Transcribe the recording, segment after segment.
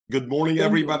Good morning,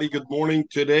 everybody. Good morning.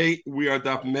 Today we are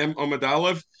Daf Mem Amud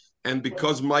Aleph, and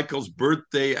because Michael's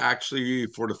birthday, actually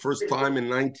for the first time in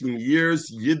 19 years,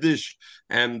 Yiddish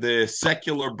and the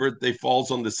secular birthday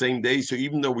falls on the same day. So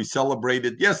even though we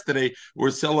celebrated yesterday,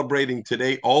 we're celebrating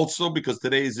today also because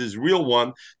today is his real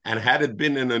one. And had it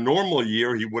been in a normal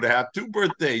year, he would have had two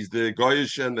birthdays: the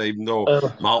Goyish and even though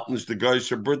Malton's the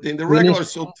Goyish birthday and the regular.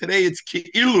 So today it's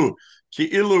Ki'ilu.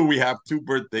 Ki'ilu, we have two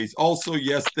birthdays, also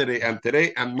yesterday and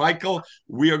today. And Michael,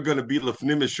 we are going to be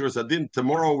Lefnim Shur Sadin.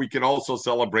 Tomorrow we can also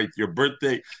celebrate your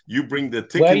birthday. You bring the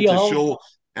ticket to Shul,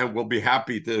 and we'll be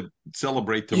happy to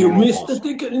celebrate tomorrow. You missed the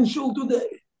ticket in Shul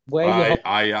today.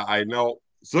 I know.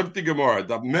 Zuk the Gemara,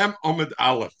 the Mem Omid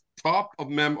Aleph, top of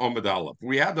Mem Omid Aleph.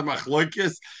 We had the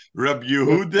Machlokes, Reb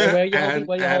Yehuda and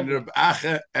Reb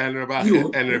Acha and Reb Acha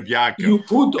and Reb Yaakov. You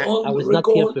put on I was not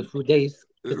here for a few days.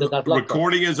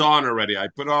 Recording is on already. I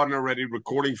put on already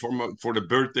recording for the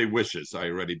birthday wishes. I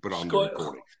already put on the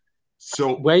recording.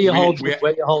 So where you holding?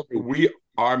 We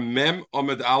are Mem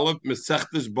Amud Aleph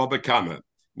Mesechtes Bava Kamma.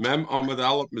 Mem Amud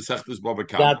Aleph Mesechtes Bava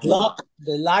Kamma.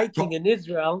 The lighting in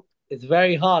Israel is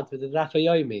very hard for the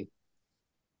DafYomi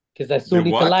because I still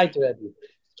need the light already.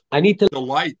 I need the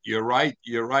light. You're right.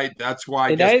 That's why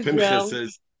I guess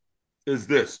Pinchas is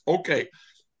this. Okay.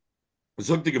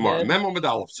 So we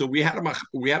had a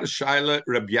Shaila,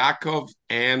 Reb Yaakov,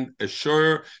 and a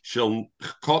Shur Shel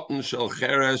Cotton Shel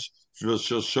Cheresh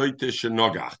Shel Shoite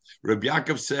Shenogach. Reb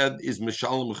Yaakov said is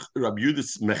Mishalom Reb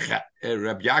Yudas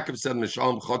Reb Yaakov said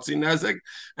Mishalom Chotzi Nezek,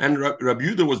 and Reb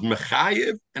Yudah was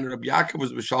Mechayev, and Reb Yaakov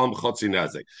was Mishalom Chotzi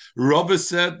Nezek. Rava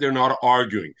said they're not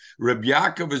arguing. Reb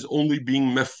Yaakov is only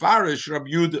being mefarish Reb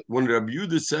Yudah. When Reb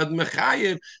Yudah said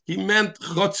Mechayev, he meant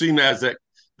Chotzi Nezek.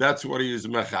 That's what he is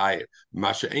mechayev.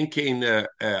 Masha Enkein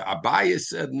Abaye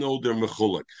said no, they're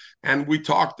mechulik. And we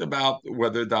talked about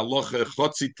whether the halacha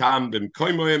chotzi tam ben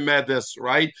koimoy medes,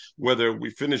 right? Whether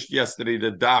we finished yesterday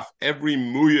the daf, every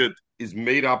muyad is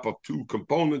made up of two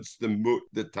components, the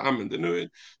tam and the nuyad,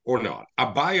 or not.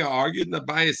 Abaye argued, and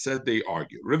Abaye said they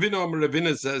argue.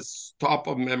 Ravina says top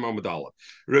of Mem Amud Aleph.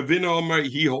 Ravina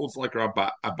he holds like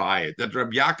Abaye that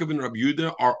Rabbi Yaakov and Rabbi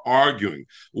Yehuda are arguing.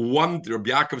 One Rabbi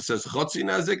Yaakov says chotzi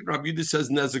nezek, Rabbi Yehuda says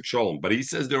nezek shalom, but he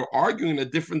says they're arguing a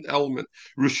different element.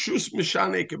 Rishus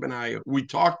mishanei kebenaya. We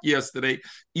talked yesterday.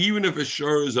 Even if a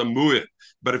shur is a mu'it,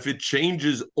 but if it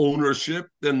changes ownership,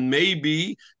 then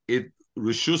maybe it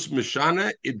Rishus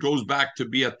Mishana, it goes back to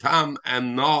be a tam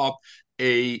and not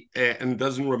and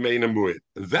doesn't remain a mu'it.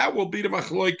 That will be the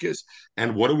machloikis.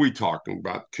 And what are we talking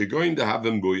about? Going to have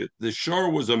a mu'it. The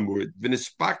shor was a mu'it.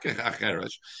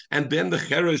 And then the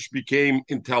cheresh became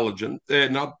intelligent,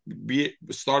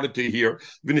 started to hear.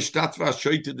 The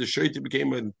shoite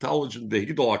became intelligent. The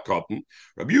hidol hakotten.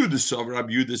 Rabbi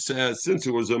Yehuda says, since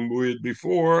it was a mu'it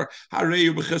before,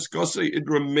 it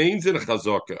remains in a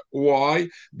chazaka. Why?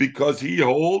 Because he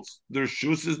holds the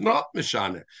shus is not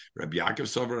mishane. Rabbi Yaakov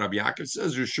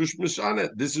says Rishush Mishana.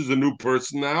 This is a new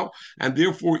person now, and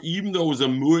therefore, even though it was a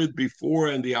mu'id before,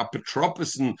 and the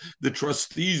apotropos and the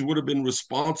trustees would have been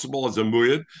responsible as a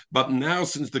mu'id, but now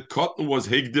since the cotton was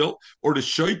higdil or the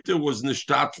shoite was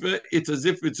nishtatve, it's as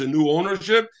if it's a new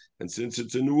ownership. And since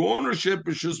it's a new ownership,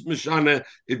 Rishus Mishana,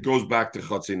 it goes back to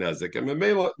Chatzi Nezek. And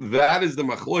Memela, that is the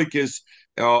machloikis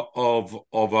of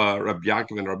Rabbi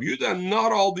Yaakov and Rabbi Yehuda, and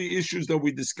not all the issues that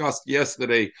we discussed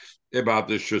yesterday about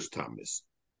the Shus Tamis.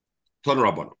 Ton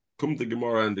Rabbana. Come to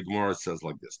Gemara, and the Gemara says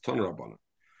like this: Ton Rabbana.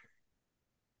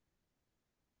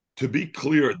 To be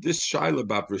clear, this shaila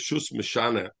about Rishus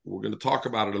Mishana, we're going to talk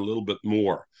about it a little bit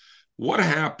more. What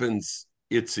happens,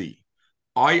 Itzi?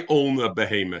 I own a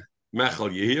behemoth,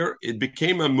 Mechel, you hear? It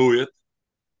became a muyat,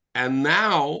 and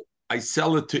now I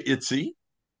sell it to Itzi.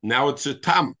 Now it's a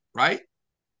tam, right?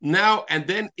 Now, and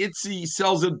then Itzi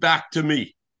sells it back to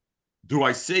me. Do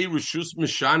I say Rishus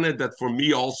Mishana that for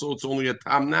me also it's only a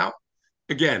tam now?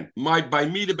 Again, by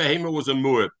me the behemoth was a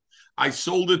mu'at. I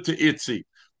sold it to Itzi,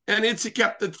 and Itzi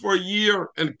kept it for a year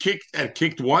and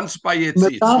kicked once by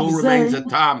Itzi. It still remains a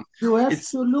tam. You have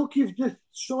to look if the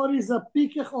shor is a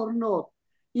pikech or not.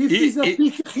 If he's a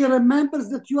pikech, he remembers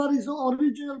that you are his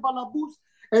original balabus,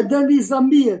 and then he's a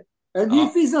mir. And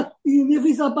if he's a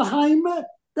behemoth,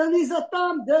 then he's a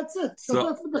tam. That's it. So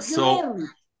that's what the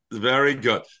very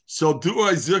good. So do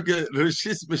I zuge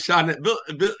Rishis Mishane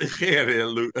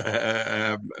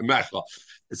Mechel?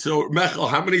 So Mechel,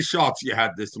 how many shots you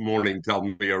had this morning? Tell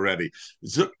me already. We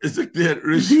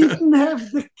didn't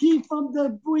have the key from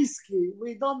the whiskey.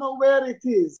 We don't know where it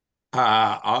is.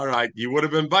 All right. You would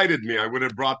have invited me. I would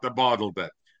have brought the bottle then.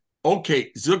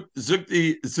 Okay, so what's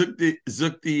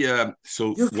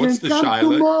the shaila? You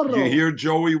tomorrow. hear,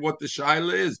 Joey, what the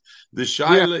shaila is? The Yeah.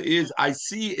 shaila is, I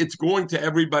see it's going to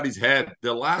everybody's head.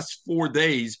 The last 4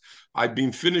 days, I've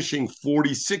been finishing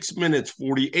 46 minutes,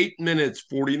 48 minutes,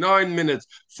 49 minutes,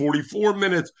 44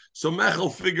 minutes. So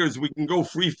Mechel figures we can go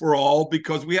free for all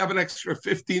because we have an extra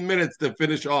 15 minutes to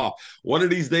finish off. One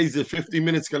of these days, the 50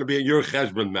 minutes going to be in your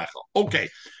cheshbon, Mechel. Okay,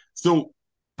 so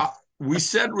we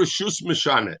said Rishus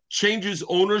Mishana changes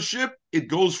ownership. It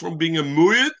goes from being a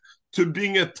muyid to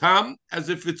being a tam, as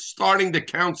if it's starting, the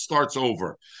count starts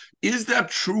over. Is that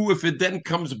true if it then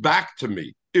comes back to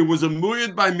me? It was a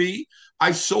muyid by me.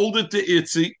 I sold it to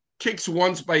Itzi, kicks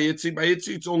once by Itzi. By Itzi,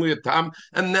 it's only a tam,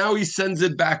 and now he sends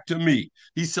it back to me.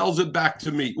 He sells it back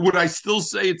to me. Would I still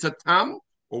say it's a tam?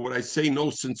 Or would I say no,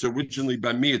 since originally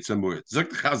by me it's a muyid?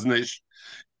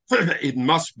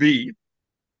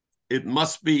 It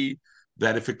must be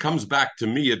that if it comes back to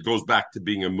me, it goes back to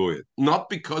being a muyad. Not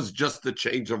because just the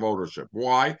change of ownership.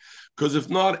 Why? Because if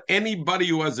not, anybody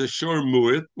who has a sure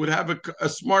muyad would have a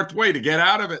smart way to get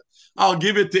out of it. I'll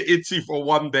give it to Itzi for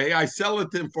one day. I sell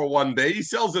it to him for one day. He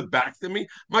sells it back to me.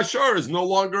 My sure is no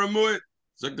longer a muyad.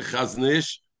 Zog the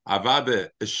Chaznish, Avade,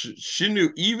 Shinu,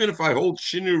 even if I hold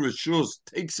Shinu Rishus,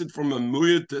 takes it from a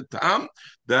muyad to tam,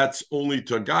 that's only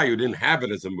to a guy who didn't have it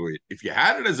as a muyad. If you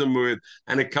had it as a muyad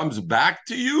and it comes back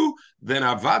to you, then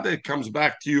Avada comes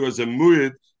back to you as a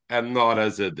muyid and not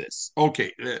as a this.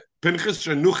 Okay, Pinchas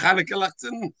shenu Chanukah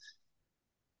lachten.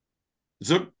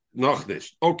 Zug noch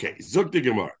nicht. Okay, zug die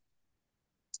Gemara.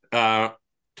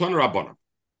 Ton Rabbanim.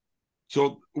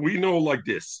 So we know like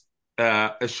this.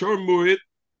 A shor muyid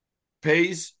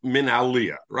pays min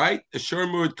aliyah, right? A shor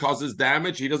muyid causes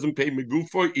damage. He doesn't pay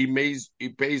megufo. He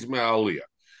pays min aliyah.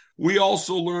 We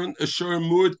also learned a shor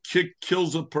muyid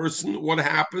kills a person. What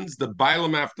happens? The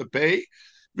bailam have to pay.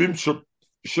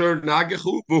 Sure,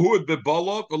 Nagachu, Vahuad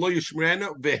Bebala, Velo Yishmrena,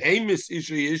 Vehemis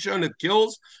Isha Yisha, and it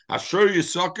kills Asher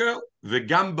Yisaka,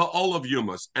 Vegamba all of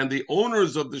Yumas. And the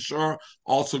owners of the shore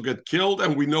also get killed.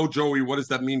 And we know, Joey, what does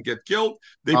that mean, get killed?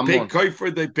 They pay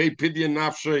Kaifer, they pay Pidyan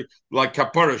Nafshe, like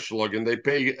Kaparish and they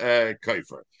pay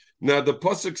Kaifer. Now, the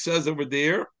Pasuk says over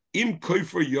there, Im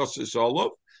Kaifer Yosis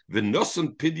Olav,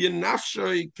 Venosan Pidyan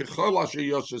Nafshe, Kecholashe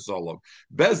Yosis Olav.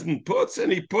 Bezdin puts,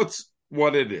 and he puts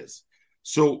what it is.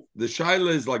 So the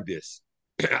shaila is like this: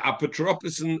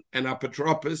 apotropos and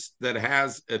apotropos that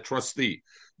has a trustee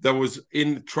that was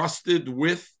entrusted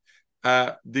with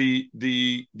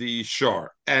the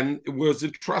shar, and was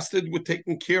entrusted with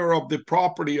taking care of the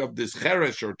property of this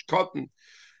cheresh or cotton,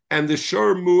 and the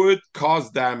shar muad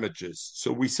caused damages.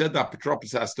 So we said that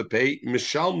apotropos has to pay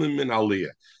mishalmin min aliyah.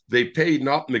 They pay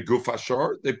not meguf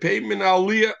shar, they pay min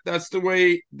aliyah. That's the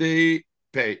way they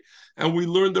pay. And we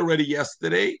learned already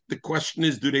yesterday, the question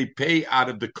is, do they pay out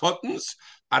of the cottons,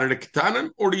 out of the ketanim,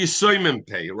 or do you Yisoimim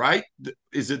pay, right?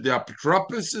 Is it the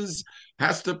apotropos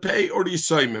has to pay, or the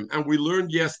Yisoimim? And we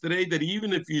learned yesterday that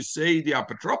even if you say the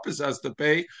apotropos has to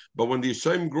pay, but when the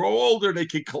Yisoimim grow older, they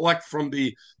can collect from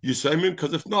the Yisoimim,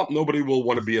 because if not, nobody will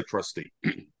want to be a trustee.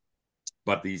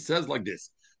 But he says like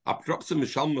this: but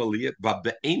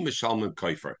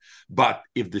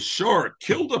if the shore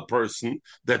killed a person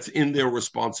that's in their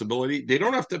responsibility, they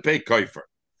don't have to pay kaifer.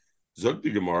 Zog the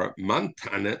Gemara,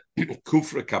 Mantana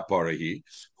Kufra Kaparahi.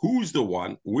 Who's the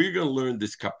one? We're going to learn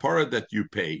this kapara that you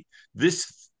pay,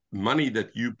 this money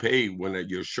that you pay when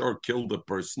your shore killed a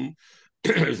person.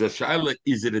 Is a shaila,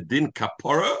 is it a din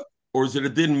kapara or is it a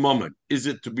din moment? Is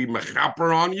it to be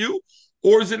mechaper on you?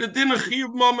 Or is it a din of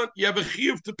chiyuv moment? You have a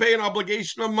chiyuv to pay an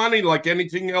obligation of money, like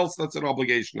anything else that's an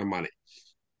obligation of money.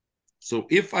 So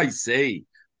if I say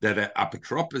that an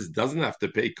apotropos doesn't have to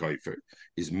pay kaifer,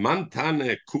 is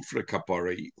mantane kufra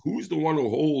kapara? Who's the one who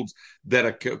holds that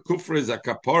a kufra is a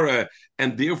kapara,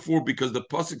 and therefore, because the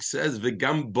pasuk says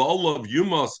v'gam ba'al of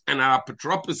yumas, and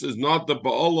apotropos is not the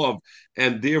ba'al of,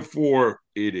 and therefore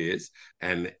it is,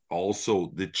 and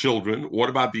also the children. What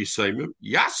about the Yisaimim?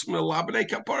 Yasmel labnei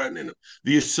kapara ninim.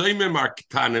 The Yisaimim are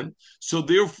ketanim, so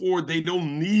therefore they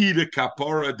don't need a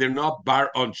kapara. They're not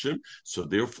bar onshim, so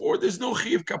therefore there's no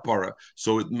chiv kapara.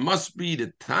 So it must be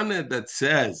the Tana that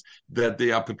says that the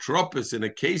apotropos, in a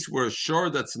case where a shore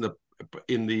that's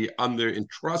under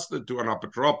entrusted to an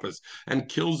apotropos and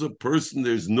kills a person,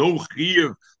 there's no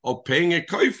chiyuv of paying a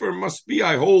kaifer. Must be,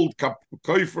 I hold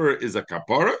kaifer is a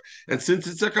kapara, and since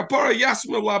it's a kapara,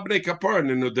 yasma labne kapara,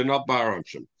 and they're not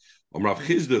baranshim. Rav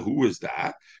Chizda, who is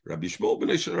that? Rabbi Shmuel ben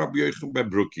Rabbi Yochanan ben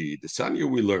Bruki. The Sanya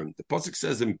we learned. The pasuk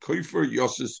says in Koifer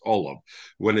Yosis Olav,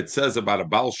 when it says about a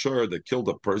Baal Shor that killed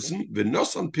a person,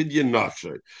 v'nosan pidyon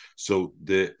nafshay. So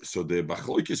the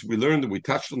Bachloikis we learned, and we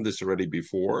touched on this already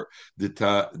before. The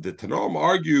Tanoim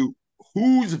argue,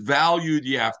 whose value do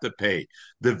you have to pay?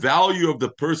 The value of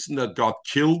the person that got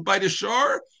killed by the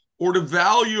Shor, or the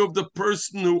value of the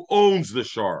person who owns the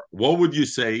Shor? What would you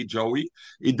say, Joey?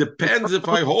 It depends if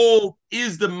I hold,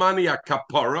 is the money a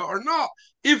kapara or not?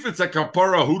 If it's a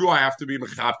kapara, who do I have to be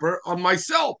mechaper? On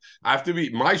myself. I have to be,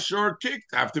 my Shor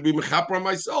kicked, I have to be mechaper on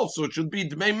myself, so it should be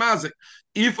dmei mazik.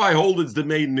 If I hold it's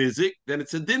dmei nizik, then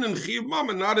it's a din in chiv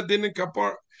mama, not a din in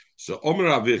kapara. So Omer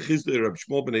Rav Chizda Rab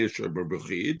Shmuel ben Yeshua ber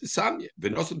Buchi the Sanya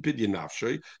v'nosan pidyon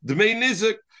nafshay dmei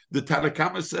nizik. The Tanna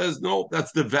Kamma says no,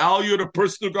 that's the value of the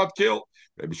person who got killed.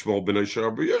 Rabbi Shmuel ben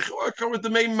Yeshua ber Yechua come with the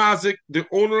main mazik, the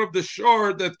owner of the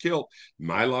shore that killed.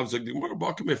 My love's like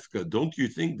the don't you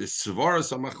think the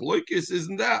svaras amachloikis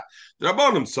isn't that? The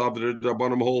Rabbanim sabr, the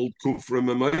Rabbanim hold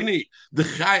kufrim and the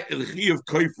chi of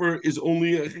kaifer is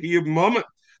only a chi of moment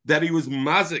that he was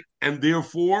mazik, and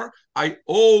therefore I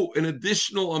owe an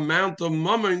additional amount of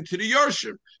mammon to the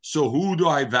Yarshim. So who do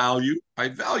I value? I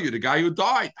value the guy who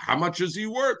died. How much is he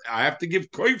worth? I have to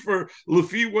give koifer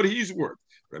lefi what he's worth.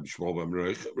 Rabbi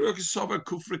Shmuel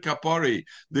kufri kapari.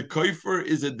 The koifer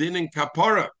is a din in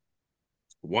kapara.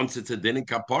 Once it's a din in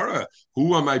kapara,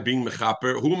 who am I being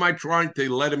mechaper? Who am I trying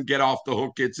to let him get off the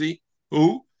hook, Itzi?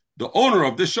 Who? The owner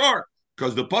of the shark.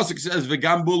 Because the pasuk says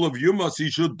v'gambul of yumas, he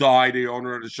should die, the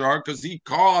owner of the shark, because he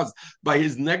caused by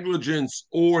his negligence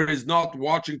or his not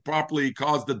watching properly, he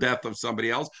caused the death of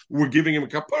somebody else. We're giving him a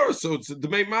kapara, so it's a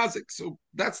demei mazik. So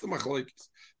that's the machlokes.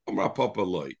 Amar Papa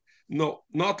loy. No,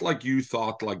 not like you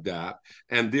thought like that,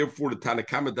 and therefore the Tanna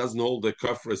Kamma doesn't hold the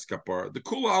kafras kapara. The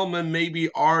Kula Alma maybe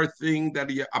our thing that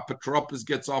a patropus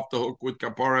gets off the hook with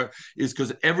kapara is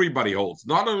because everybody holds.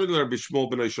 Not only Rabbi Shmuel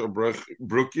ben Yeshua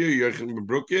Brukia, Yochanan ben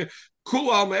Brukia,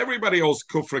 Kula Alma, everybody holds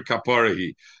kufra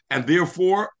kapara, and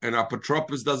therefore an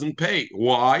apotropos doesn't pay.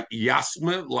 Why?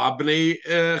 Yasma labnei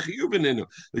chiyuvininu.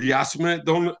 Yasma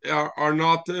are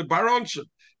not baronship.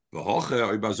 What's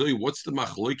the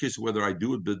machlokes whether I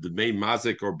do it b'dnei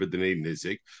mazik or b'dnei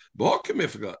nizik?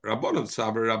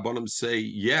 Rabbanim say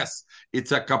yes,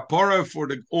 it's a kapara for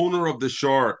the owner of the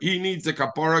shore. He needs a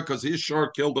kapara because his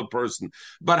shore killed a person.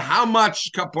 But how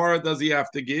much kapara does he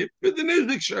have to give? B'dnei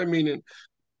nizik,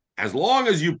 as long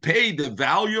as you pay the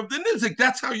value of the nizik,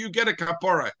 that's how you get a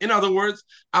kapara. In other words,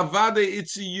 avade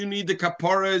itzi, you need the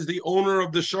kapara as the owner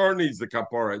of the shore needs the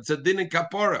kapara. It's a din in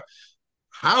kapara.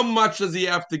 How much does he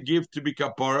have to give to be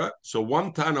kapara? So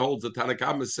one Tana holds, the Tanna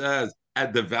Kamma says,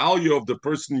 at the value of the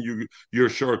person you're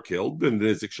sure killed, then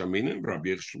nizik shaminin, Rabbi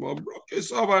Yishmael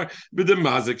brokis over b'de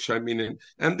mazik shaminin,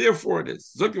 and therefore it is.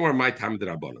 Zokim where my time the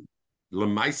rabbanim.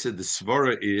 Lemaisa, the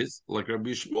svara is like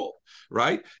Rabbi Shmuel,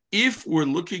 right? If we're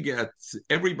looking at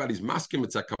everybody's maskim,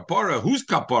 it's a kapara. Who's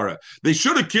kapara? They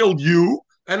should have killed you,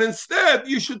 and instead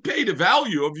you should pay the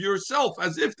value of yourself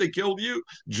as if they killed you,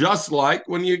 just like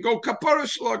when you go kapara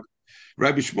shlug.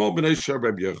 Rabbi Shmuel ben Yeshua,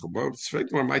 Rabbi Yochanan, straight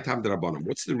from my time the Rabbanim.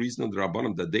 What's the reason of the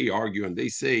Rabbanim that they argue and they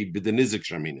say b'denizik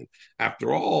shaminin?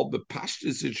 After all, the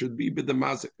pashtus it should be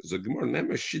b'demazik. So Gemara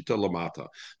nema shita lamata.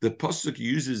 The pasuk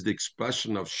uses the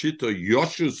expression of shita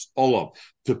yoshus olav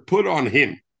to put on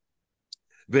him.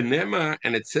 V'nema,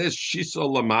 and it says shisa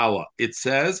lamala. It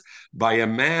says by a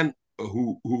man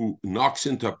who knocks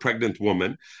into a pregnant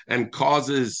woman and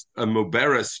causes a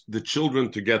muberes, the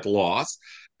children to get lost.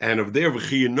 And of there,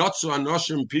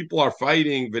 people are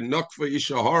fighting, and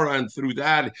through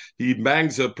that, he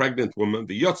bangs a pregnant woman. And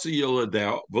the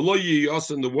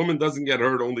woman doesn't get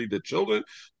hurt, only the children.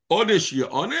 And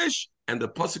the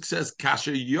pasuk says,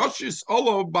 "Kasha yoshis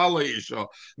olo balaisha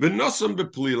v'nosam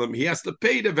beplilim." He has to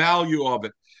pay the value of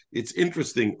it. It's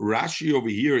interesting. Rashi over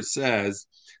here says,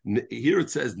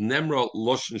 "Nemra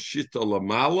loshen shita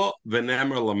lamala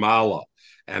v'nemra lamala,"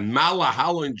 and mala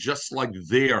halon just like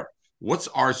there. What's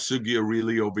our sugya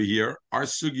really over here? Our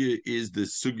sugya is the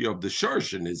sugya of the shor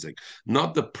shenizik,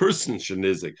 not the person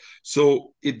shenizik.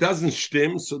 So it doesn't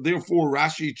stem. So therefore,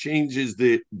 Rashi changes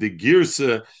the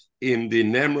girsa in the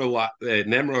nemra lamata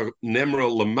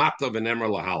and nemra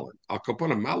lahalan. Al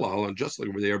kapana malahalan, just like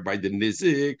over there by the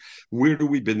nizik. Where do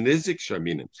we benizik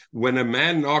shaminim? When a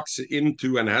man knocks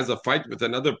into and has a fight with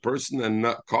another person and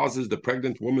causes the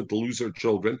pregnant woman to lose her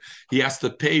children, he has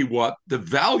to pay what? The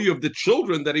value of the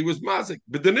children that he was mazik.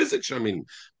 But the nizik shaminim.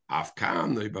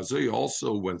 Afkan,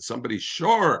 also when somebody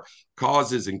sure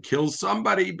causes and kills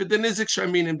somebody, but the nizik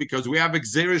shaminin, because we have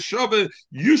exeris shava,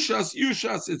 yushas,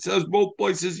 it says both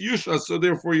places yushas, so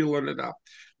therefore you learn it out.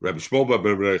 Rabbi Shmuel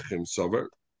Berechim Sover.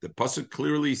 The pasuk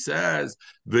clearly says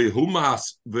the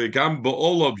humas the gam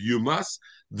ba'ol of yumas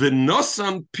the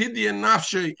nosam pidyan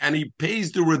nafshe, and he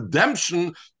pays the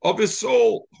redemption of his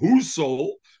soul. Whose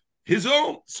soul? His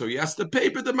own. So he has to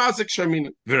pay for the mazik shamin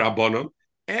v'rabbanon.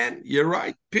 And you're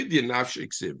right, pidyan nafshe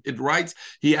ksiv. It writes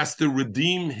he has to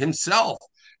redeem himself.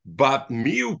 But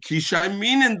miu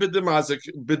kishaminin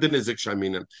b'denizik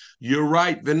shaminin. You're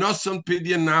right. V'nosam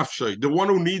pidyan nafshe. The one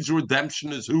who needs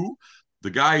redemption is who? The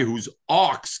guy whose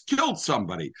ox killed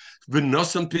somebody.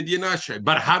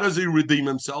 But how does he redeem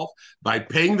himself? By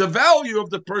paying the value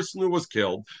of the person who was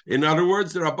killed. In other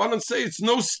words, the Rabbanan say it's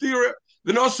no stira.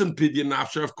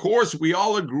 Of course, we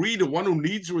all agree the one who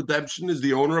needs redemption is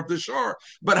the owner of the shore.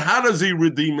 But how does he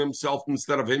redeem himself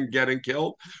instead of him getting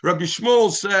killed? Rabbi Shmuel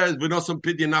says,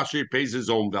 he pays his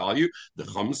own value. The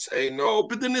Chum say, no,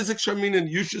 but then is shamin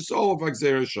you should solve and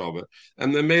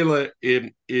the Mela,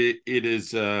 it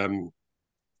is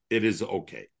it is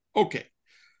okay. Okay.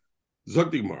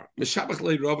 Zog the Gemara.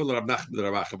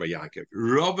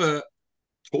 Rava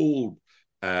told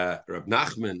Rab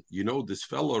Nachman, you know, this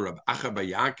fellow, Rab Acha bar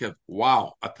Yaakov,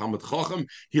 wow, a Talmud Chacham,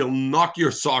 he'll knock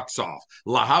your socks off.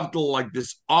 Lahavdil, like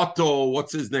this Otto,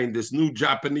 what's his name, this new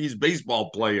Japanese baseball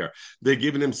player. They're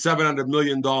giving him $700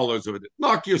 million of it.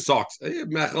 Knock your socks.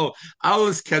 Mechel,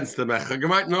 alles kennst du, Mechel.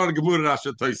 Gemeint nur die Gemurah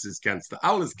Rasha Toises kennst du.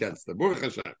 Alles kennst du. Baruch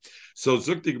Hashem. So,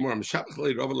 zog die Gemara, Meshabach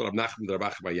lei Rava Rab Nachman, Rab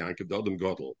Acha bar Yaakov, Dodem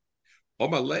Godel.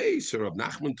 Omalei, so Rab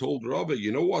Nachman told Rava,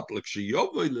 you know what? When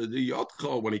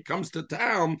he comes to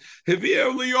town,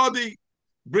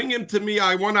 bring him to me.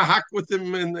 I want to hack with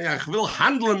him and I will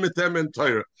handle him with them in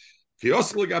Torah.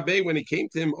 When he came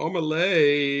to him,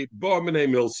 Omalei,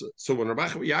 Milsa. So when Rabbi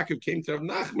Yaakov came to Rab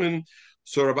Nachman,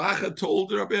 so Rabbi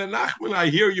told Rabbi Nachman, I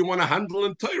hear you want to handle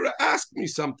in Torah. Ask me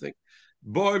something.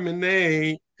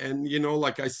 And you know,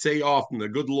 like I say often, a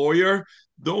good lawyer,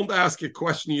 don't ask a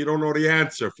question you don't know the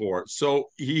answer for. So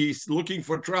he's looking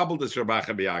for trouble, this Rabbi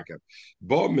Yaakov.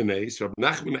 So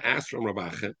Nachman asked from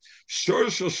Rabbi,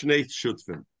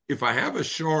 if I have a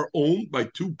shore owned by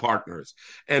two partners,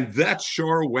 and that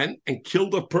shore went and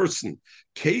killed a person,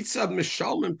 how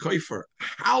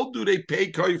do they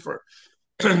pay koifer?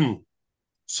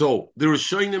 So they were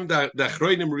showing him that the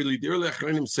Achronim really dearly.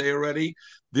 Achronim say already,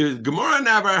 the Gemara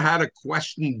never had a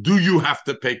question, do you have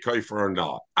to pay koifer or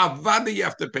not? Avada, you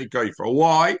have to pay koifer.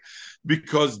 Why?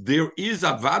 Because there is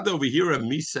Avada over here, a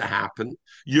Misa happened.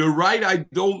 You're right, I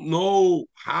don't know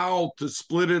how to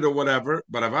split it or whatever,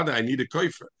 but Avada, I need a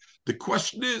koifer. The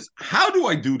question is, how do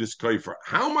I do this koifer?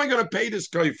 How am I going to pay this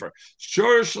koifer?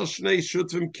 Shor shel shnei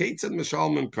shutvim kates and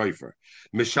mishalmim koifer.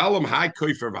 Mishalom high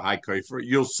koifer v'high koifer.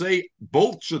 You'll say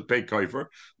both should pay koifer.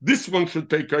 This one should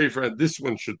pay koifer and this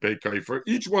one should pay koifer.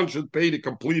 Each one should pay the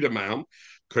complete amount.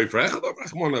 From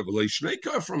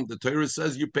the Torah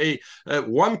says you pay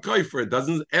one koifer. It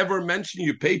doesn't ever mention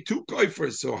you pay two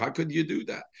koifers. So how could you do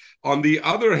that? On the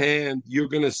other hand, you're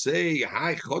going to say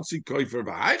hi chotzi koifer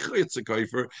v'hai chotzi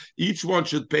koifer. Each one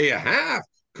should pay a half.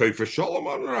 Koifer shalom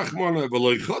rachmana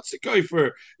v'loy chotzi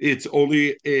koifer. It's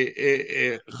only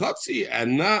a chotzi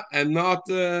and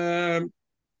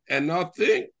not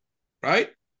thing, right?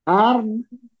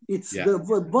 It's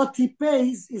what he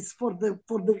pays is for the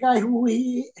guy who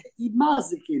he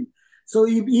mazik him. So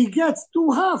he gets two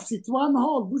halves. It's one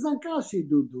whole.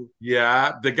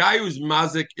 Yeah, the guy who's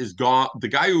mazik is gone. The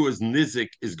guy who is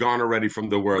nizik is gone already from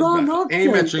the world. Okay.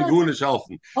 These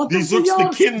looks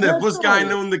the kinder. This guy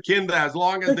known the kinder as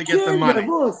long as they get the money.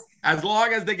 As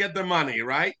long as they get the money,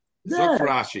 right? So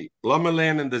Rashi,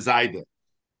 Lamalan and the Zayda.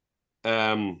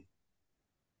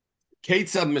 Ketzad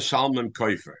Mishalmim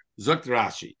Koifer. Zokt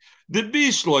Rashi. The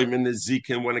Bishloim in the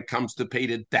Zikin when it comes to pay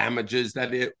the damages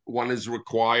that one is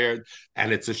required,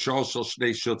 and it's a Shol Shol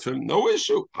Shnei Shutvim, no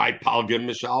issue. Hi Palgim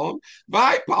Mishalom,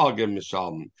 Vai Palgim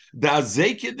Mishalom. Da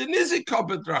Zekid the Nizik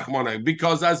Kopet Rachmana,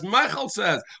 because as Michael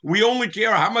says, we only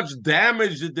care how much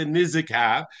damage did the Nizik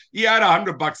have. He had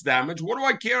 $100 damage. What do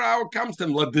I care how it comes to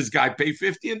him? Let this guy pay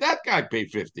 50 and that guy pay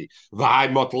 50. Vai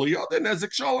Motel Yodin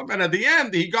Nezik Shalom, and at the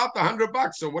end he got the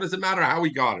 $100. So what does it matter how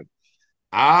he got it?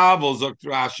 The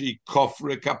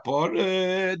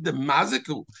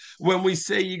maziku. When we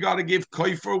say you got to give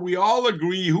koifer, we all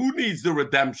agree who needs the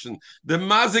redemption. The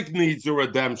mazik needs the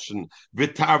redemption.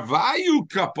 V'tarvayu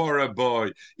kapora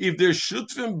boy. If they're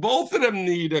shutfim, both of them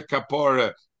need a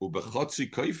kapora. So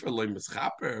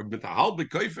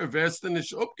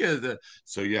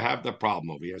you have the problem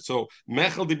over here. So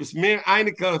Mechel di bismer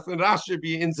einikel von Rashi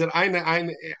be in der eine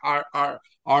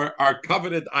are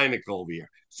coveted einikel over here.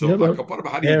 So yeah, but,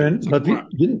 Aaron, but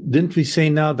didn't we say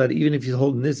now that even if you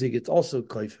hold nizik, it's also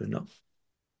koifer, no?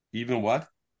 Even what?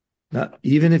 Now,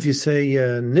 even if you say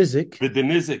nizik,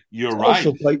 B'denizik, you're right.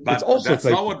 But that's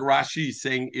not what Rashi is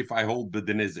saying if I hold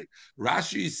b'denizik.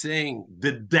 Rashi is saying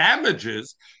the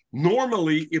damages,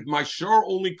 normally, if my shor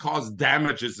only caused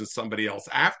damages to somebody else,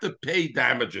 I have to pay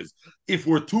damages. If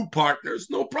we're two partners,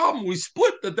 no problem. We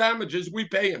split the damages, we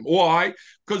pay him. Why?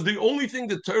 Because the only thing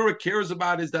the Torah cares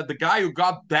about is that the guy who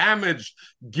got damaged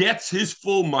gets his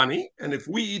full money. And if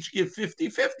we each give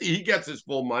 50-50, he gets his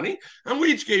full money. And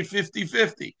we each gave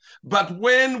 50-50. But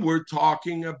when we're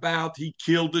talking about he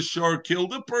killed a shor,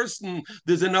 killed a person,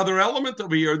 there's another element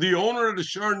over here. The owner of the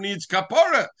shor needs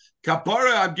kapara.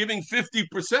 Kapara, I'm giving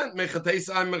 50%.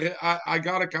 I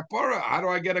got a kapara. How do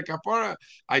I get a kapara?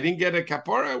 I didn't get a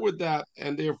kapara with that,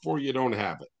 and therefore you don't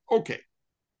have it. Okay.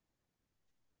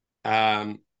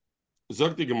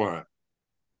 Zog the Gemara.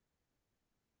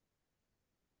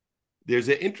 There's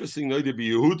an interesting Noida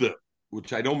Yehuda,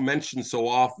 which I don't mention so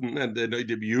often, and the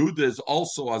Noida Yehuda is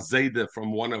also a Zayda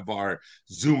from one of our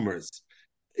Zoomers.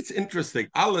 It's interesting.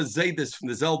 Alla Zaydas from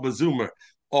the Zelba Zoomer.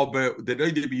 But the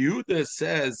Noida Yehuda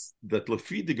says that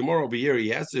Lafi the Gemara over here, he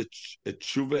has a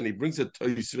tshuva and he brings a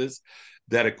toisvis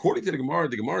that according to the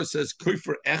Gemara says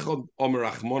Kofer Echad Omer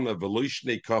Achmona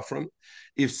Veloishnei Kafran.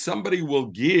 If somebody will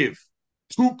give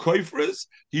two koifras,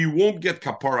 he won't get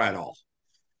kapara at all.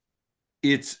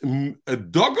 It's a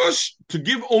dogosh to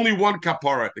give only one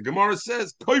kapara. The Gemara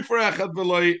says koifer echad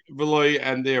v'loy,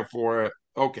 and therefore,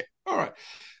 okay, all right.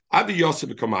 Adi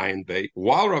Yosef Kamayin Bay.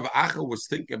 While Rav Acha was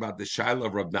thinking about the shaila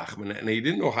of Rav Nachman, and he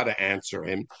didn't know how to answer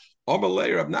him,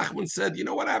 Omalei Rav Nachman said, "You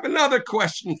know what? I have another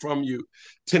question from you.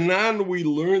 Tanan, we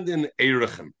learned in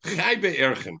Erechem, Chaybe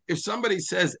Erechem. If somebody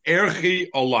says Erchi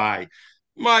Olai,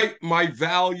 my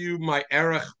value, my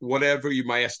erech, whatever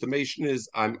my estimation is,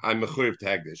 I'm a mechuyev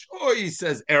hagdish. Oh, he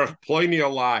says erech ploini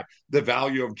alai, the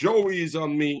value of Joey is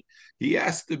on me. He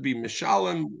has to be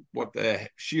mishalim, what the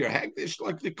sheer hagdish,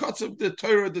 like the cuts of the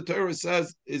Torah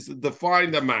says is a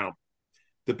defined amount,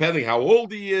 depending how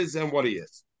old he is and what he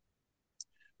is.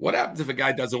 What happens if a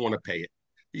guy doesn't want to pay it?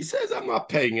 He says, I'm not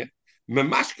paying it. We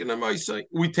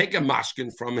take a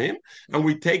mashkin from him and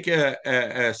we take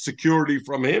a security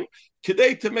from him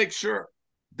today to make sure.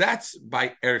 That's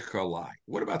by erchalai.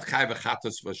 What about chayv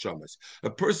chatos v'shamas? A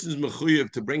person's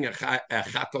mechuyev to bring a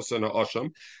chatos and a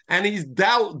osham, and he's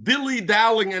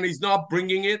dilly-dallying and he's not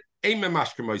bringing it. The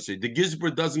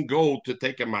gizber doesn't go to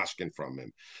take a mashkin from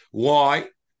him. Why?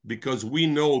 Because we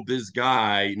know this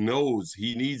guy knows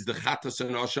he needs the chatas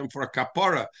and osham for a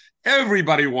kapara.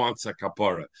 Everybody wants a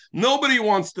kapara. Nobody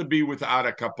wants to be without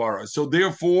a kapara. So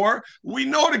therefore, we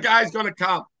know the guy's going to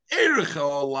come. Maybe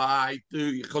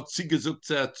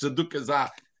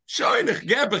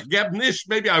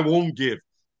I won't give.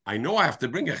 I know I have to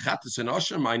bring a chatas and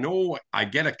osham. I know I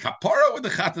get a kapara with the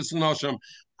chatas and osham.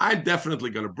 I'm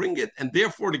definitely going to bring it, and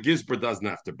therefore the gizber doesn't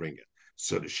have to bring it.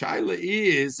 So the shaila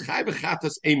is chayve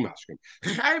chatas ein mashkin,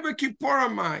 chayve kipora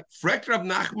mai. Frek Rav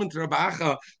Nachman Rav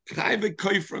Acha chayve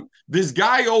koifrim. This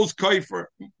guy owes koifer.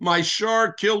 My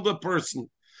shor killed a person.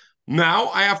 Now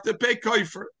I have to pay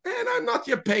koifer, and I'm not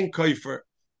yet paying koifer.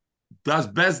 Does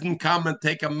Bezdin come and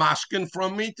take a mashkin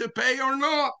from me to pay or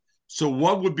not? So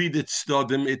what would be the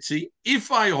tzdadim itzi?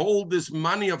 If I hold this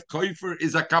money of koifer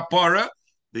is a kapara,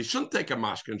 they shouldn't take a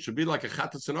mashkin. It should be like a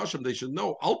chatas and osham. They should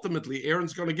know ultimately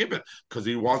Aaron's going to give it because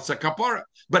he wants a kapara.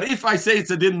 But if I say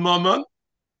it's a din mammon,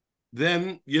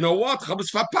 then you know what?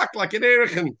 Chabas fapak like an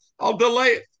erechin. I'll delay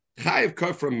it. Chayiv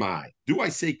kofra mai. Do I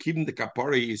say keeping the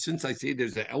kapara? Since I say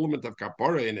there's an element of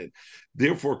kapara in it,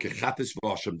 therefore kechatis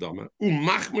v'ashem dama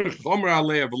umachmer chomer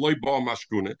alei v'loy ba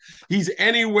mashkuna. He's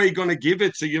anyway going to give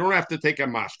it, so you don't have to take a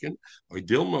mashkin. Or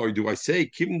dilma, or do I say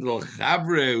keeping the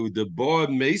chavre the ba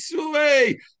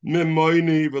meisvei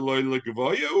memoini v'loy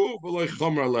legvayu v'loy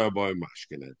chomer alei ba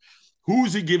mashkina?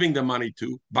 Who's he giving the money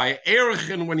to? By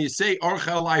Erechin, when you say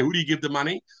Orchalai, who do you give the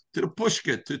money? To the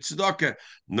Pushka, to Tzedakah.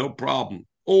 No problem.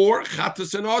 Or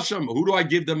Chatas and Osham, who do I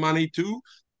give the money to?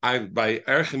 By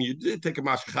Erechin, you did take a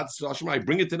mash Chatas and Osham, I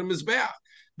bring it to the Mizbeach.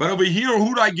 But over here,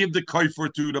 who do I give the koifer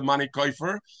to, the money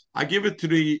koifer? I give it to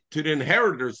the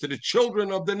inheritors, to the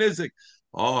children of the Nizik.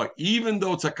 Oh, even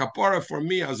though it's a kapara for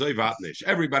me, Azoy Vatnish.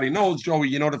 Everybody knows, Joey,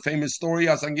 you know the famous story,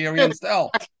 as Hungarians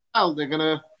tell. Oh, they're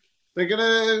gonna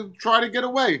try to get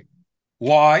away.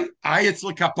 Why? It's a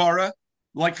kapara,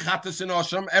 like chatas and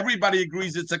osham. Everybody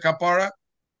agrees it's a kapara.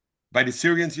 By the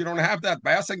Syrians, you don't have that.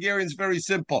 By us Hungarians, very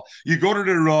simple. You go to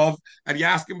the Rav and you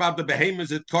ask him about the behemoth,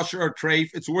 is it kosher or treif?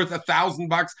 It's worth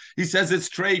 $1,000. He says it's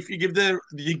treif. You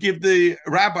give the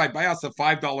rabbi by us a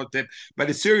 $5 tip. By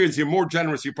the Syrians, you're more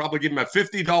generous. You probably give him a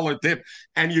 $50 tip,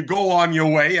 and you go on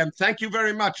your way. And thank you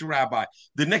very much, Rabbi.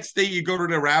 The next day you go to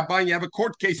the rabbi and you have a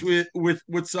court case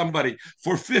with somebody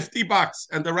for $50,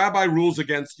 and the rabbi rules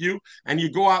against you, and you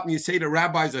go out and you say the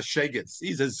rabbi's a shegitz.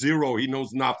 He's a zero. He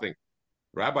knows nothing.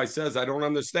 Rabbi says, I don't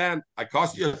understand. I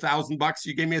cost you $1,000.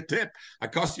 You gave me a tip. I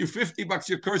cost you $50.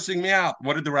 You're cursing me out.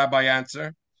 What did the rabbi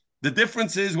answer? The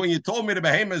difference is when you told me the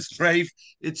behemoth is treif,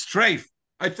 it's treif.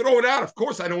 I throw it out. Of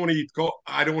course, I don't want to eat.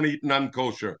 I don't want to eat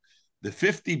non-kosher. The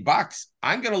 $50,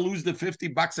 I'm going to lose the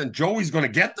 $50, and Joey's going to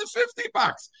get the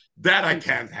 $50. That I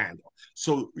can't handle.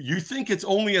 So you think it's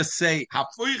only a say?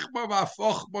 Everything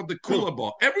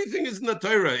is in the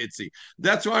Torah, Itzi.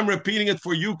 That's why I'm repeating it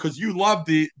for you, because you love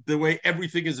the way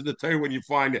everything is in the Torah when you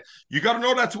find it. You got to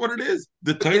know that's what it is.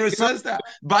 The Torah says that.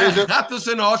 By Achatus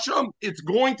and Asham, it's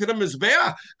going to the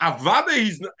Mizbeach.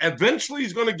 Avada, eventually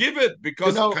he's going to give it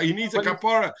because he needs a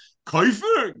kapara.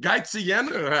 Koifer,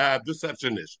 Geitziyener,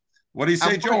 deceptionist. What do you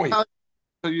say, Joey?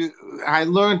 I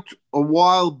learned a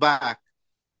while back,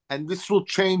 and this will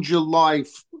change your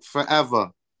life forever.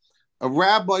 A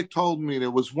rabbi told me there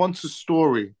was once a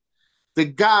story. The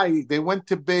guy, they went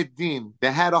to Beit Din.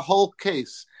 They had a whole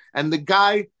case, and the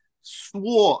guy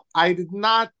swore, I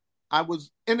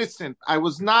was innocent. I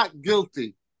was not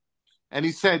guilty. And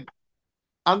he said,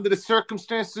 under the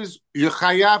circumstances, you're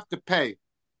chayav to pay.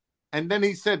 And then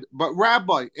he said, but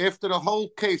Rabbi, after the whole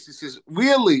case, he says,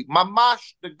 really,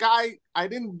 mamash, the guy, I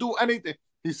didn't do anything.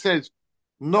 He says,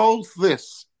 know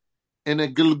this, in a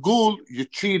gilgul, you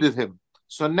cheated him.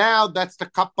 So now that's the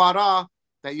kapara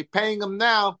that you're paying him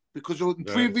now because in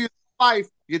previous life,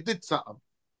 you did something.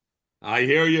 I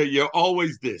hear you. You're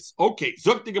always this. Okay,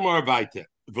 zok the Gemara weiter.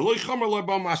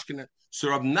 So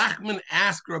Rab Nachman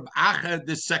asked Rab Acha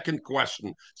the second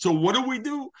question. So what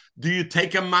do? Do you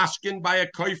take a mashkin by a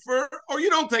koifer, or you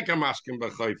don't take a mashkin by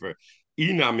a koifer?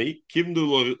 Inami,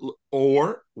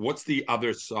 or what's the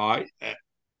other side?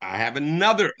 I have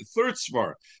third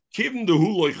svar.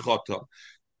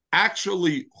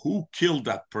 Actually, who killed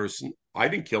that person? I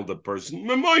didn't kill the person.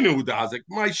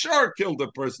 My shar killed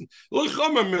the person. So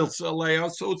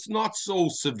it's not so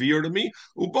severe to me.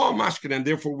 And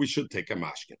therefore we should take a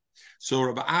mashkin. So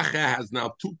Rav Acha has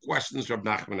now two questions Rav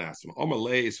Nachman asked him. So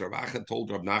Rav Acha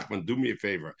told Rav Nachman, do me a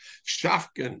favor.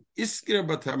 Shafkin, iskir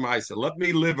b'tarmaisa, let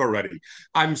me live already.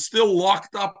 I'm still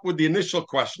locked up with the initial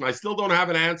question. I still don't have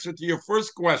an answer to your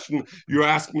first question. You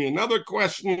ask me another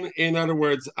question. In other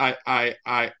words, I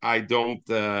don't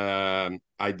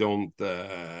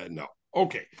know.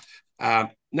 Okay. Now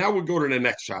we'll go to the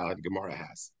next child Gemara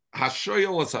has.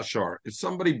 Hashoyel is hashar. If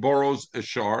somebody borrows a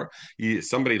shar,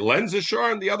 somebody lends a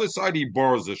shar, and the other side he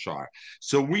borrows a shar.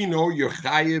 So we know you're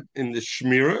chayiv in the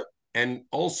shmira, and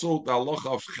also the halacha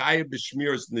of chayiv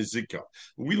b'shmiras nizika.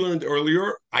 We learned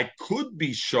earlier I could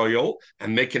be shoyel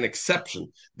and make an exception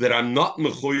that I'm not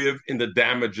mechuyev in the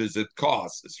damages it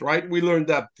causes. Right? We learned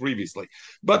that previously.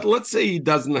 But let's say he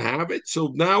doesn't have it.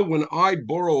 So now when I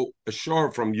borrow a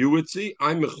shar from you,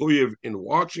 I'm mechuyev in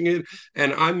watching it,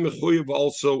 and I'm mechuyev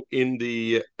also in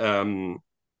the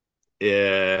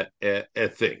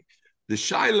thing. The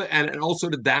shaila and also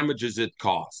the damages it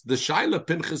caused. The shaila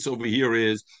pinchas over here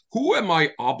is, who am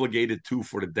I obligated to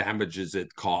for the damages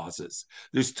it causes?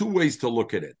 There's two ways to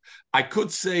look at it. I could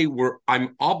say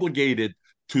I'm obligated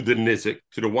to the nizik,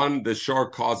 to the one the shar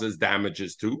causes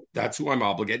damages to. That's who I'm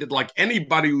obligated, like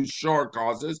anybody whose shar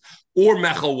causes. Or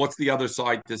mechel, what's the other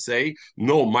side to say?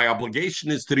 No, my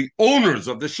obligation is to the owners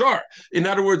of the shar. In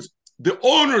other words, the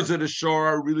owners of the shar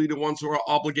are really the ones who are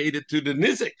obligated to the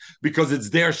nizik because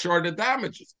it's their shar that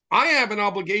damages. I have an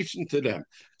obligation to them.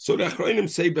 So the Achronim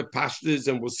say bepashtas,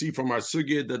 and we'll see from our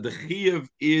sugya that the chiyuv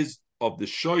is of the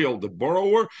shoyel, the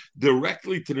borrower,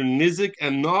 directly to the nizik,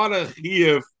 and not a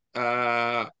chiyuv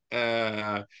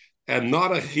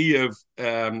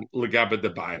legabe the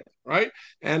buyer, right?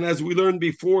 And as we learned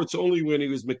before, it's only when he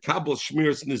was mekabel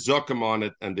shmiras nizakim on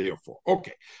it, and therefore,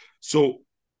 okay. So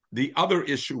the other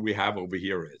issue we have over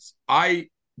here is I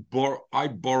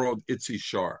borrowed Itzi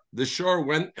shar. The shar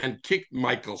went and kicked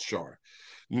Michael's shar.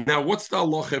 Now, what's the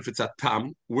halacha if it's a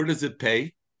tam? Where does it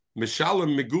pay?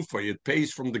 Mishalem megufa. It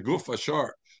pays from the gufa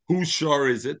shar. Whose shar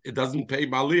is it? It doesn't pay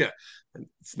maliyah.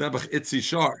 It's nebach Itzi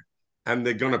shar. and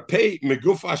they're going to pay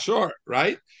meguf ashor,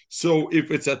 right? So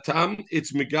if it's a tam,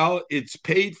 it's megal, it's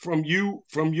paid from you,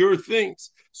 from your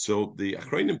things. So the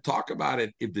Achronim talk about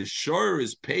it. If the shor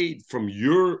is paid from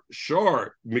your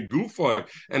shor, megufa,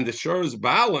 and the shor is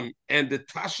balam, and the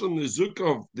tashlim nizuk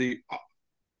of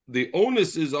the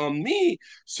onus is on me.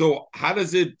 So how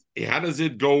does it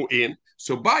go in?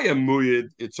 So by a muyid,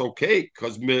 it's okay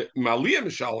because maliyah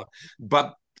mishalem,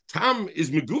 but tam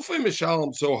is megufa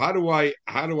mishalem. So how do I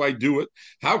do it?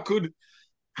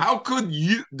 How could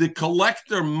you, the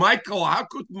collector, Michael? How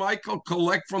could Michael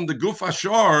collect from the gufa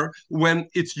shor when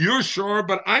it's your shor,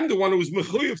 but I'm the one who's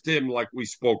mechuyev to him, like we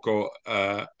spoke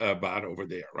about over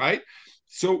there, right?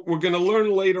 So we're going to learn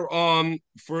later on.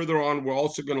 Further on, we're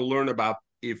also going to learn about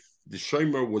if the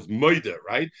shomer was moide,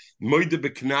 right? Moide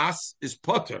beknas is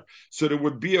potter. So there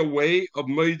would be a way of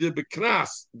moide beknas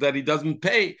that he doesn't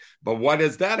pay. But why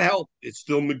does that help? It's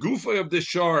still megufa of the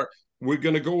shor. We're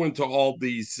going to go into all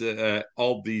these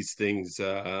things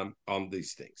on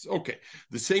these things. Okay,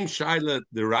 the same shaila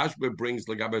the Rashba brings,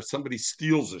 like if somebody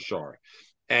steals a shor,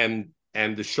 and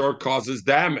the shor causes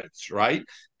damage, right?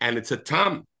 And it's a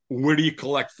tam. Where do you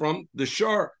collect from? The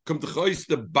shor. Come to choice,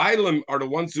 the bailim are the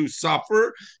ones who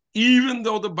suffer, even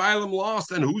though the bailim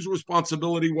lost. And whose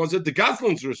responsibility was it? The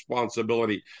Gazlan's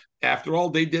responsibility. After all,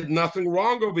 they did nothing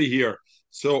wrong over here.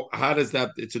 So how does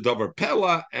that? It's a davar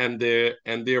pella, and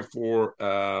therefore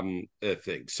a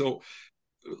thing. So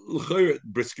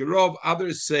Briskerov,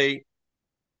 others say,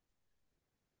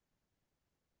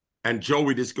 and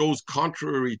Joey, this goes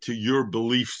contrary to your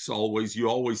beliefs always. You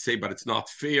always say, but it's not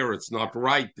fair, it's not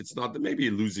right, it's not. Maybe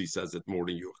Lucy says it more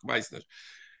than you.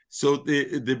 So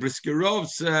the Briskerov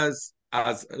says,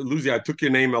 as Lucy, I took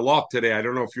your name a lot today. I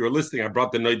don't know if you were listening. I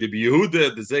brought the Noida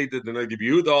Yehuda, the Zayda, the Noida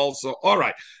Yehuda also. All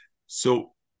right.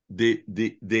 So the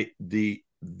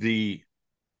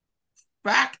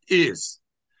fact is,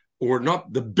 or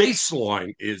not, the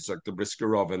baseline is like the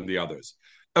Briskerov and the others.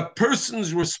 A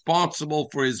person's responsible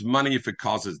for his money if it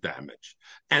causes damage.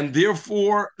 And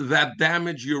therefore, that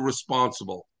damage, you're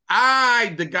responsible.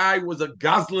 The guy was a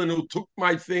Goslin who took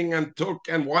my thing and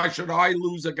why should I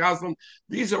lose a Goslin?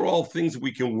 These are all things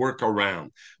we can work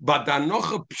around. But the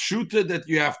Anocha Pshuta that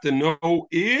you have to know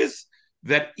is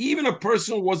that even a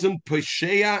person wasn't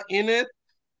Pesheya in it,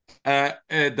 the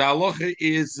halacha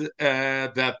is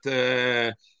that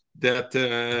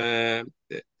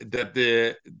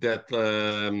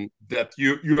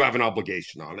you have an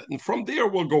obligation on it, and from there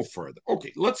we'll go further.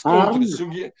 Okay, let's go to the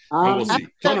sugya, and we'll see.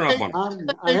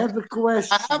 I have a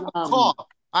question. I have a car.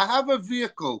 I have a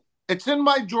vehicle. It's in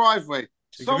my driveway.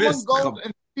 Someone goes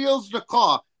and steals the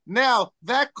car. Now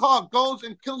that car goes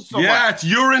and kills someone. Yeah, it's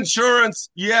your insurance.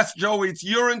 Yes, Joey, it's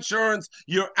your insurance.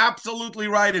 You're absolutely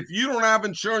right. If you don't have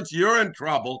insurance, you're in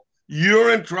trouble.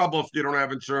 You're in trouble if you don't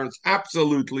have insurance.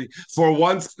 Absolutely. For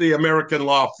once, the American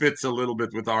law fits a little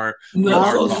bit with our.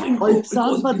 Gneva,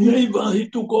 he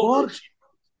took over.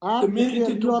 The minute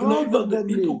he took Gneva,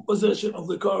 he took possession of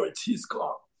the car. It's his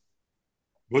car.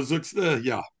 Was it?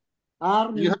 Yeah.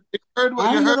 You heard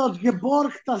what you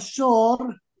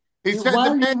heard? He said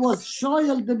while he was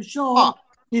shoyel them shor,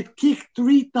 it kicked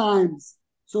 3 times.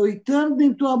 So he turned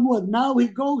into a mud. Now he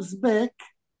goes back.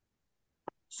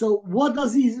 So what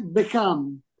does he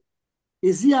become?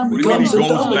 Is he a mud? Goes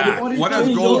back. What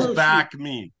does goes back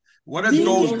mean? What does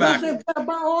goes back?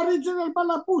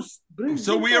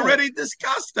 So we already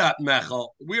discussed that,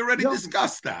 Mechel. We already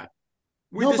discussed that.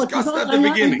 We discussed that at the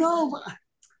beginning.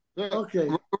 Okay.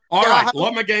 All right.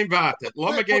 Let me game back. We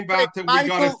got to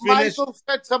finish. Michael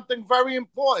said something very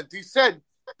important. He said,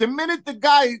 the minute the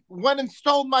guy went and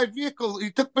stole my vehicle,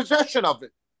 he took possession of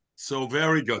it. So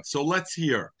very good. So let's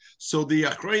hear. So the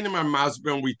Achreinim and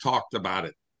Masben, we talked about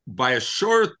it. By a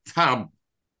short tam,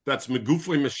 that's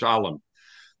Megufli Mishalem,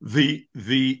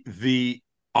 the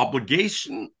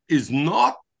obligation is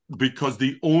not because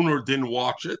the owner didn't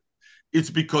watch it. It's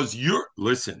because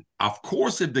listen, of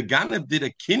course, if the Ganev did a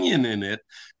Kinyan in it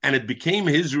and it became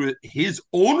his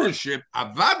ownership,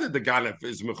 Avada the Ganev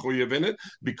is Mechuyev in it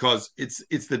because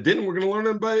it's the din we're going to learn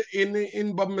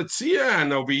in Bava Metzia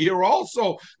and over here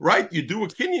also, right? You do a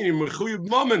Kinyan, you're Mechuyev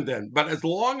Mammon then. But as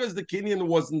long as the Kinyan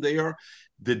wasn't there,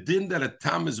 the din that a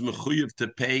Tam is Mechuyev to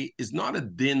pay is not a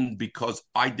din because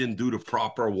I didn't do the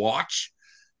proper watch.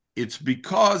 It's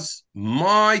because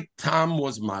my Tam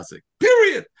was Mazik.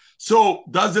 Period. So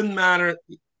doesn't matter.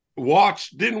 Watch,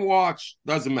 didn't watch,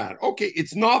 doesn't matter. Okay,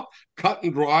 it's not cut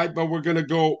and dry, but we're gonna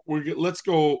go. Let's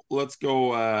go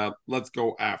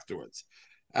afterwards.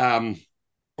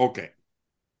 Okay.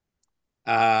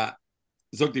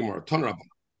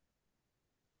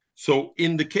 So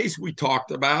in the case we talked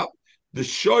about, The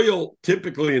shoyl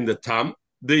typically in the tam,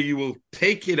 you will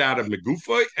take it out of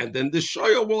Megufay, and then the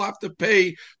shoyl will have to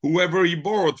pay whoever he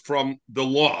borrowed from the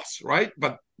loss, right?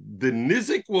 But the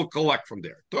nizik will collect from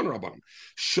there.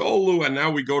 Sholu, and now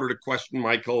we go to the question,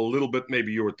 Michael, a little bit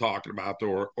maybe you were talking about,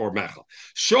 or Mechel.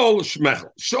 Sholu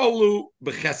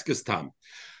becheskes tam.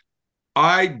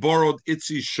 I borrowed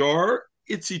Itzi Shor.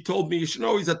 Itzi told me, you should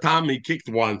know he's a tam, he kicked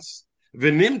once.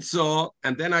 Venimtza,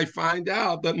 and then I find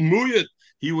out that Muyat,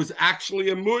 he was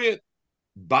actually a Muyat.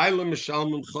 And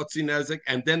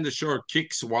then the shor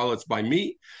kicks while it's by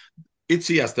me.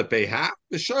 Itzi has to pay half.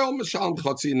 The shor and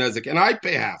I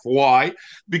pay half. Why?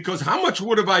 Because how much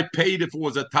would have I paid if it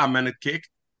was a tam and it kicked?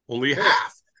 Only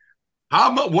half.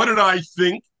 How much? What did I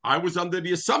think? I was under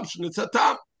the assumption it's a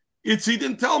tam. Itzi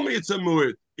didn't tell me it's a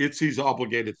mu'id. Itzi's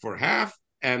obligated for half.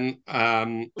 And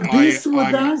this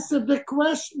would answer the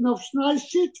question of Shnai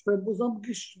Shitfer, was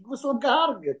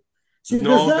gehargert.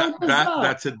 No,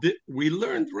 that's we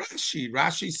learned Rashi.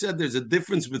 Rashi said there's a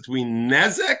difference between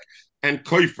nezek and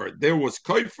koifer. There was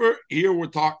koifer. Here we're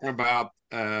talking about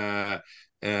nezek.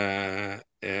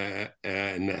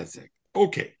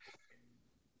 Okay.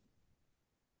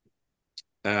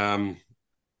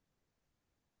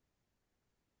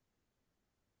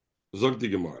 Zog the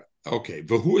Gemara. Okay,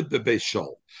 v'huad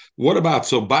bebeishol. What about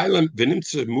so Bailam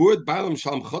v'nimtze muad Bailam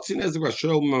shalom chotzin ezek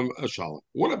v'shalom shalom?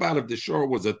 What about if the shor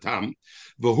was a tam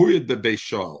v'huad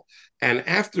bebeishol, and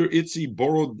after Itzi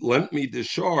lent me the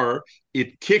shor,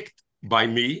 it kicked by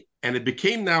me and it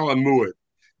became now a muad.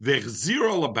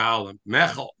 V'chziro l'Bailam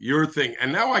mechel your thing,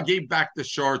 and now I gave back the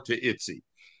shor to Itzi.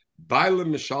 Bailam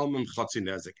mishalmim chotzin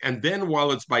ezek, and then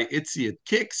while it's by Itzi, it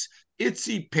kicks.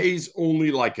 Itzi pays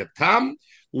only like a tam.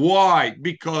 Why?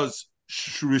 Because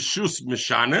Rishus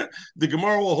Mishana, the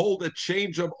Gemara will hold a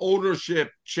change of ownership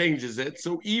changes it.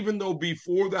 So even though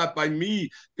before that by me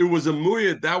it was a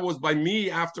muyad, that was by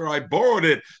me after I borrowed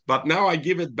it, but now I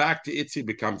give it back to Itzi,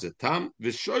 becomes a tam.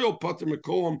 Vishoyel Potter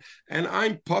Mekolam, and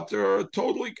I'm Potter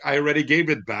totally. I already gave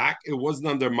it back. It wasn't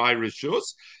under my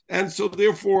Rishus, and so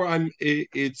therefore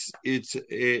it's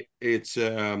Rishus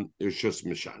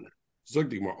Mishana. Zog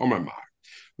the Gemara Omar Mar.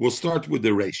 We'll start with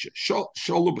the ratio.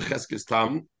 Sholu b'cheskes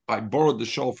tam. I borrowed the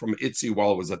shol from Itzi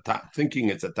while it was a tam, thinking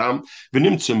it's a tam.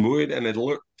 V'nim tzemuid, and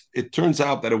it turns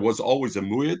out that it was always a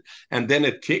muid, and then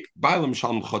it kicked. Bailam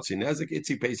shalom chotzinezek.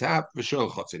 Itzi pays half. V'shol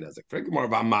chotzinezek.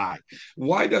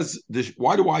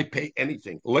 Why do I pay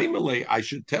anything? Leimelei, I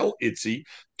should tell Itzi.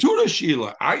 Tura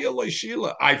shila, ayale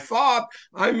shila. I thought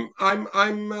I'm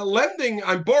lending,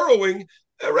 I'm borrowing.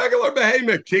 A regular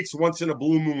behemoth kicks once in a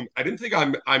blue moon. I didn't think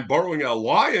I'm borrowing a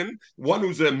lion, one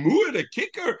who's a muad, a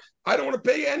kicker. I don't want to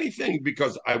pay anything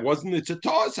because I wasn't. It's a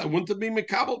toss. I wouldn't have been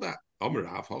mekabel that.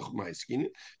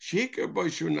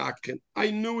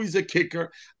 I knew he's a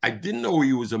kicker. I didn't know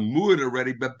he was a muad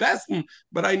already, but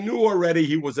I knew already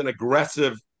he was an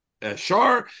aggressive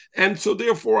shar, and so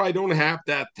therefore I don't have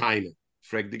that timing.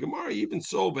 The Gemara, even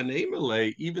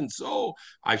so,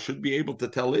 I should be able to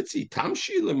tell Itzi,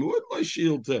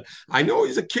 I know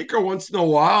he's a kicker once in a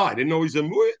while. I didn't know he's a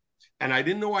mu'it, and I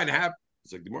didn't know I'd have.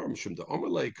 It's like the Gemara,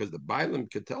 because the Bailam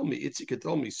could tell me, Itzi could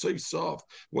tell me, so soft.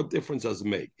 What difference does it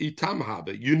make? Itam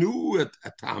habe, you knew at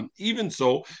a time. Even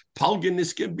so,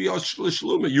 palganis can be a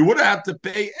shluma. You would have had to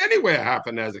pay anyway a half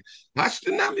an ezik.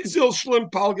 Hashtanami zil shlim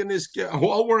palganis.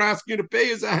 All we're asking you to pay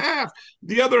is a half.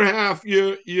 The other half,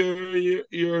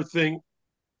 your thing.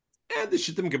 And the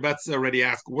Shittim Gebetz already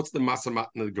asked, what's the Masamat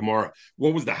in the Gemara?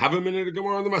 What was the Havamin in the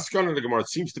Gemara and the Maskana in the Gemara? It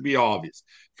seems to be obvious.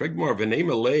 Fregmar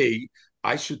v'nei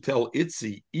I should tell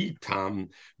Itzi, tam,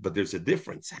 but there's a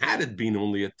difference. Had it been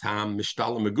only a tam,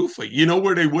 mishtala megufa, you know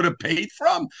where they would have paid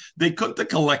from? They couldn't have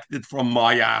collected from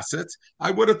my assets. I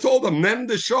would have told them, nem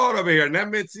the shor over here,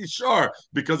 nem Itzi shor,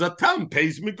 because a tam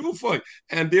pays megufa,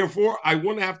 and therefore I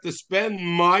wouldn't have to spend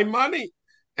my money,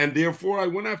 and therefore I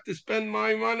wouldn't have to spend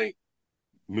my money.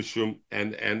 Mishum,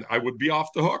 and I would be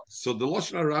off the hook. So the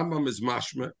Lashon Rambam is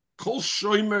mashma. Kol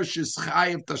shomer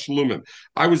shischayev tashlumim.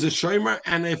 I was a shomer,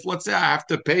 and if let's say I have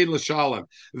to pay l'shalom,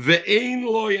 ve'ein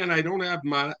loy, and I don't have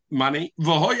money,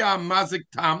 v'hoya mazik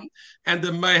tam, and the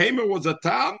mehemer was a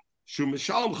tam, shu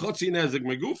mishalom chotzi nezik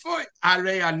megufoy,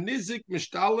 arei anizik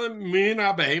mishtalem min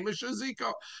ha-behemer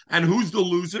shaziko. And who's the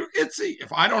loser? Itzi.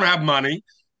 If I don't have money,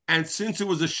 and since it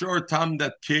was a short tam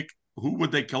that kicked, who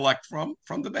would they collect from?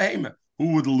 From the behemoth.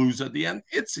 Who would lose at the end?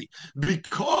 Itzi.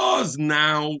 Because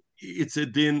now it's a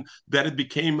din that it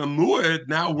became a mu'ed.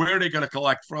 Now where are they going to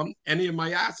collect from? Any of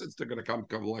my assets they're going to come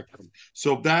collect from.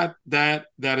 So that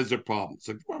is a problem.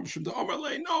 So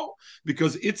no,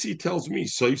 because Itzi tells me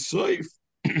safe.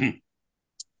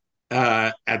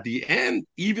 at the end,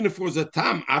 even if it was a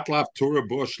tam, atlav Torah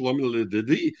bo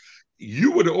shlom,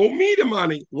 you would owe me the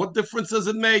money. What difference does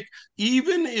it make?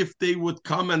 Even if they would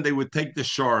come and they would take the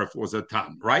shar if it was a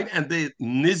tam, right? And the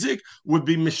nizik would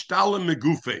be mishtalim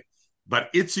megufe.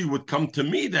 But Itzi would come to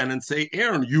me then and say,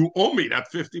 Aaron, you owe me that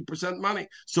 50% money.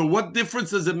 So what difference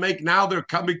does it make now they're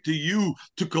coming to you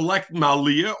to collect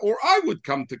Malia, or I would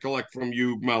come to collect from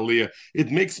you Malia?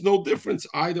 It makes no difference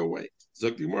either way.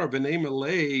 Zogdimar b'nei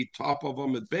malay, top of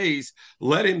him at base,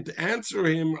 let him to answer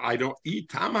him. I don't eat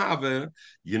tamave.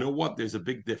 You know what? There's a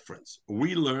big difference.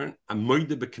 We learn a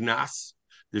moide beknas.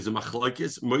 There's a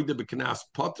machlokes moide beknas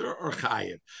potter or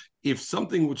chayev. If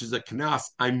something which is a knas,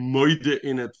 I'm moide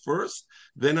in it first,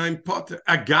 then I'm potter.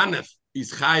 A ganef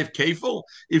is chayev kefil.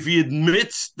 If he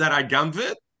admits that I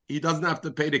gamvit, he doesn't have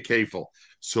to pay the kefil.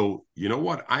 So you know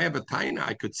what? I have a taina.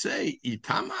 I could say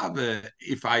itama.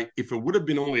 If it would have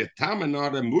been only a tam and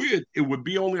not a muyid, it would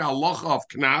be only a locha of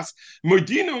knas.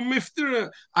 Modino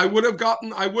miftera. I would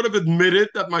have admitted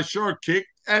that my shore kicked,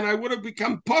 and I would have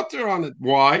become potter on it.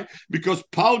 Why? Because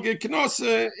palge knas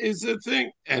is a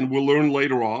thing, and we'll learn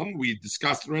later on. We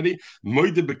discussed already.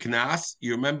 Moide beknas.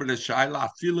 You remember the shaila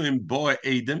filim boy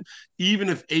Adam. Even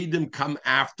if Adam come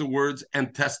afterwards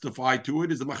and testify to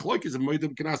it, is a machlokes of moide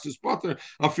beknas is potter.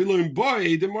 Afilu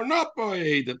boy Adam or not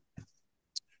boy Adam.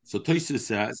 So Tosis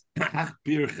says, according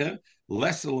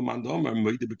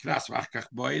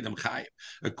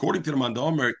to the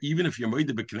Mandomer, even if you're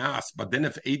moide beknas, but then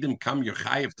if Adam come, you're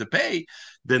chayiv to pay,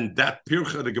 then that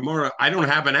pircha, the Gemara, I don't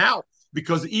have an out.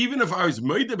 Because even if I was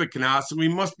moide beknas, we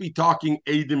must be talking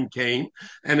Adam came,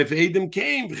 and if Adam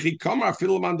came, okay.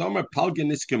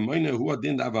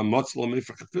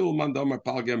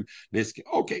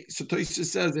 So Tosis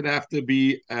says it have to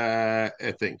be a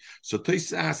thing. So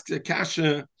Tosis asks a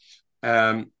kasha.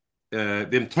 How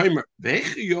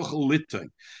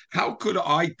could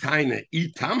I taina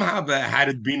itam have had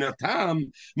it been a tam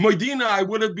moidina? I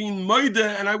would have been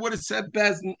moida and I would have said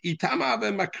bezin itam have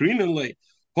makrinale.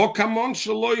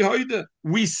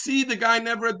 We see the guy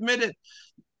never admitted.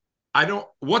 I don't.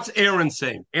 What's Aaron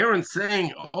saying? Aaron's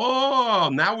saying, "Oh,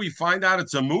 now we find out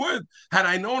it's a muad. Had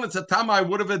I known it's a tam, I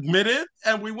would have admitted,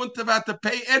 and we wouldn't have had to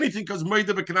pay anything because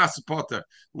moida beknas potter."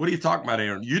 What are you talking about,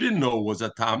 Aaron? You didn't know it was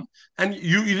a tam, and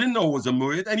you didn't know it was a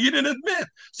muad, and you didn't admit.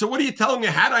 So what are you telling me?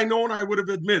 Had I known, I would have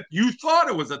admitted. You thought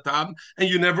it was a tam, and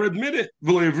you never admitted.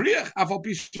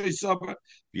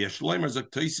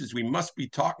 We must be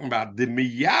talking about the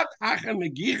miyad acha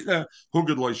megicha.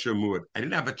 I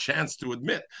didn't have a chance to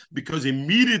admit because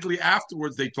immediately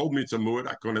afterwards they told me it's a muad.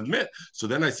 I couldn't admit. So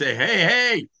then I say,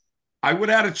 hey, I would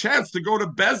have had a chance to go to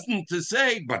Bezdin to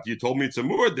say, but you told me it's a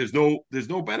muad. There's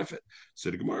no benefit. So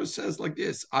the Gemara says like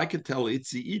this: I can tell it's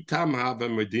the itam have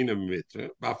medina mitra,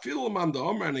 but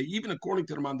and even according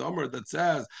to the Mandamer that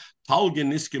says palgen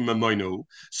niskim memoinu.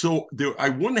 So there, I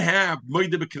wouldn't have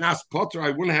moide beknas potter. I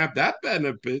wouldn't have that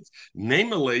benefit.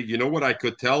 Namely, you know what I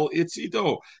could tell? It's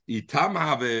ito itam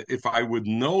have if I would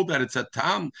know that it's a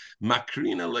tam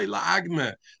makrina leila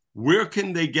agme. Where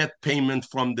can they get payment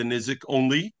from the nizik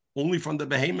only? Only from the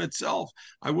behemoth itself.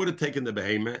 I would have taken the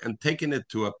behemoth and taken it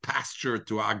to a pasture,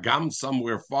 to Agam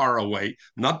somewhere far away,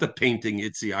 not the painting,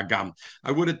 it's the Agam.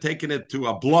 I would have taken it to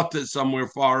a blotte somewhere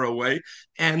far away,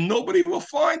 and nobody will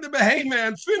find the behemoth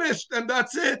and finished, and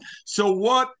that's it. So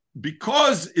what?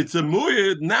 Because it's a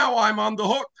muyid, now I'm on the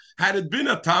hook. Had it been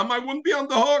a tam, I wouldn't be on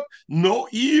the hook. No,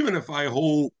 even if I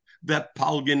hold that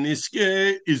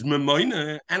palganiske is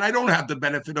memoine, and I don't have the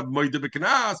benefit of moide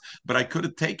beknas, but I could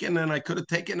have taken and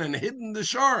hidden the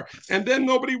shar, and then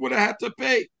nobody would have had to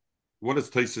pay. What does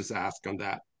Tosis ask on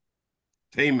that?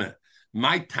 Tema,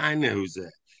 my tanya who's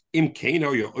it? In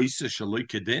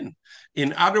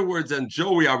other words, and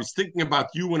Joey, I was thinking about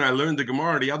you when I learned the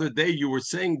Gemara the other day. You were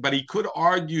saying, but he could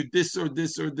argue this or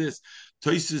this or this.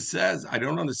 Tosis says, I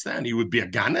don't understand. He would be a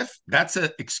ganef? That's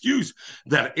an excuse.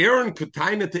 That Aaron could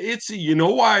taina to Itzi. You know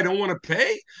why I don't want to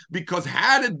pay? Because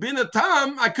had it been a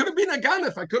tam, I could have been a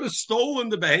ganef. I could have stolen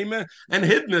the behemoth and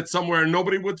hidden it somewhere and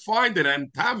nobody would find it.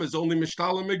 And tam is only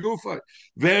mishtal megufa.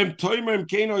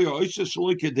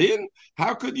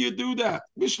 How could you do that?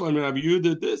 You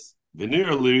did this. Look at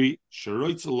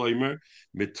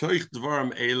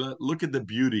the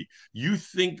beauty. You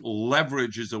think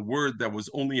leverage is a word that was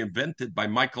only invented by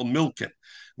Michael Milken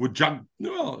with junk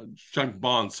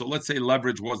bonds. So let's say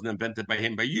leverage wasn't invented by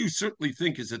him, but you certainly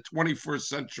think it's a 21st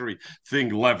century thing,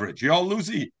 leverage. Y'all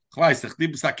Lucy. But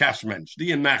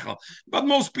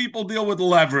most people deal with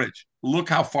leverage. Look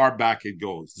how far back it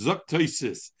goes.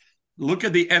 Look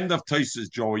at the end of Tosis,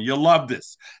 Joey. You'll love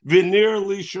this.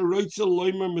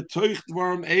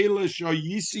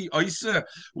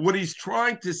 What he's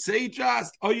trying to say,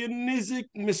 just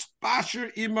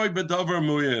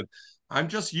I'm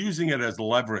just using it as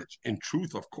leverage. In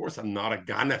truth, of course, I'm not a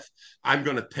ganef. I'm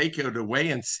going to take it away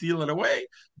and steal it away,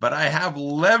 but I have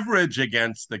leverage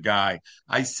against the guy.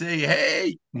 I say,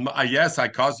 hey, yes, I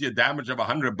caused you a damage of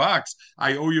 $100.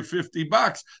 I owe you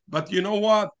 $50, but you know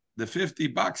what? The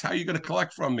 $50, how are you going to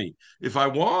collect from me? If I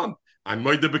want, I'm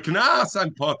moide beknas,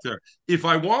 I'm potter. If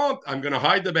I want, I'm going to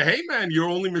hide the behema, and you're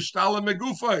only mishtala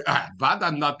megufa. But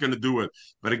I'm not going to do it.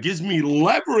 But it gives me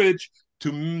leverage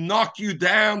to knock you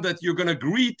down, that you're going to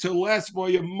agree to less for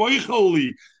your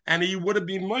moicheli, and he would have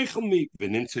been moichel me.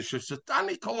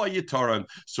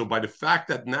 So by the fact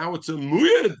that now it's a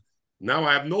muyad, now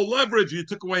I have no leverage. You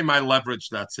took away my leverage.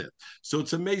 That's it. So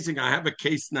it's amazing. I have a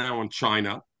case now in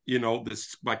China.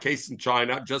 My case in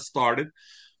China just started.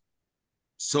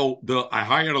 So I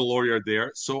hired a lawyer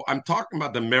there. So I'm talking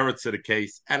about the merits of the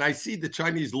case, and I see the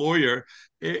Chinese lawyer.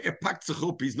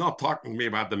 He's not talking to me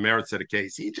about the merits of the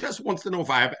case. He just wants to know if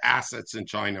I have assets in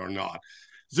China or not.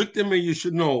 Zuktima, you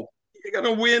should know. You're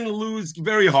going to win, lose.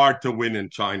 Very hard to win in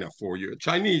China for you.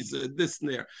 Chinese, this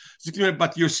and there.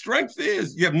 But your strength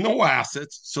is you have no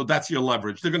assets, so that's your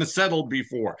leverage. They're going to settle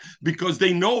before, because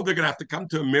they know they're going to have to come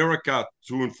to America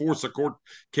to enforce a court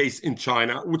case in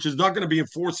China, which is not going to be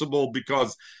enforceable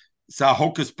because it's a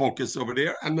hocus pocus over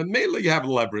there. And the mele you have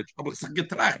leverage.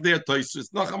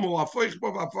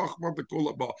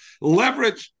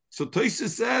 Leverage. So Tosis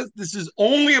says this is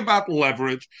only about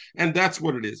leverage, and that's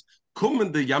what it is. Come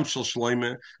in the Yamshel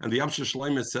Shloime, and the Yamshel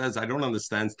Shloime says, I don't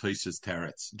understand Tosis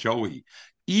Teretz. Joey,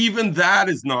 even that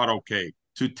is not okay.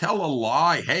 To tell a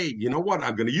lie, hey, you know what?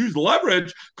 I'm going to use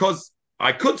leverage because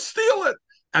I could steal it.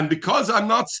 And because I'm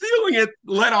not stealing it,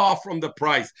 let off from the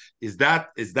price. Is that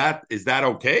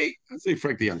okay? I say,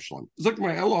 frankly, I'm shlom. Look,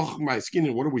 my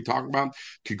skin. What are we talking about?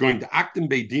 Going to actin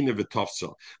beidina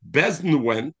v'tofsa. Bezdin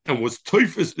went and was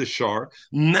toifus the shar.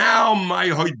 Now my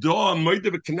hoidah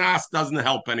moidev knas doesn't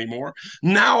help anymore.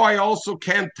 Now I also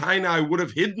can't taina. I would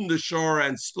have hidden the shar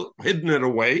and hidden it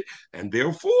away, and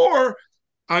therefore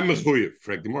I'm mechuyev.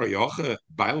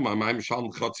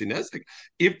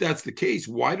 If that's the case,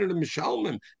 why did the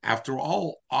mishalmim? After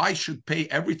all, I should pay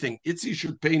everything. Itzi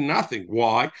should pay nothing.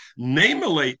 Why?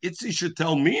 Namely, Itzi should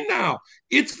tell me now.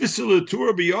 It's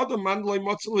facilitur biyada mandlei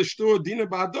motzalishtur dina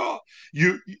bada.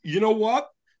 You know what?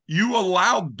 You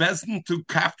allowed Bezdin to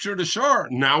capture the shore.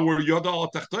 Now we're Yoda al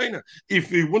Tachtoina. If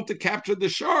we want to capture the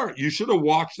shore, you should have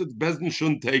watched that Bezdin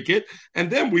shouldn't take it, and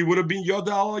then we would have been Yoda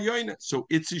al Yoina. So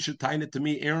Itzi should tie it to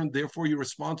me, Aaron. Therefore, you're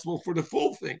responsible for the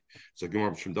full thing. So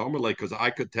because I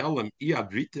could tell him,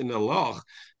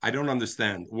 I don't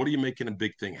understand. What are you making a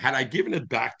big thing? Had I given it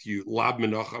back to you,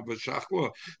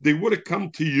 they would have come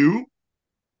to you,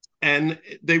 and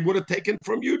they would have taken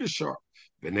from you the shore.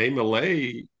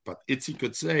 But Itzi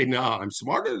could say, no, I'm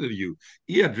smarter than you.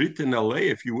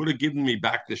 If you would have given me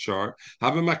back the shar, I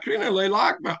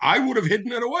would have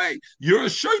hidden it away. You're a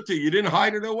shaita. You didn't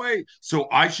hide it away. So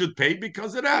I should pay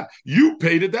because of that. You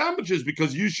pay the damages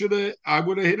because I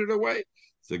would have hid it away.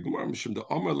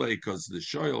 Because the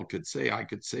shoyl could say, I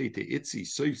could say to Itzi,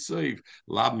 save,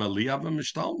 lab maliyava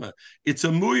mishtalma. It's a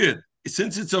muyad.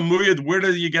 Since it's a muyad, where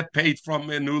do you get paid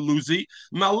from in Uluzi?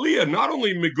 Malia, not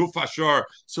only Meguf Ashar.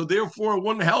 So therefore, it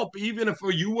wouldn't help. Even if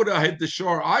you would have hid the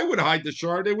shore, I would hide the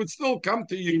shore, they would still come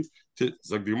to you. But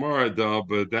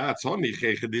that's honey.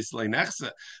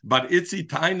 But Itzi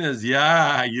Tainas,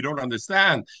 yeah, you don't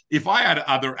understand. If I had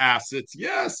other assets,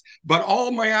 yes, but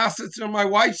all my assets are my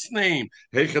wife's name.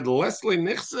 And it's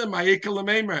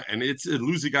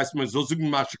Luzi guys,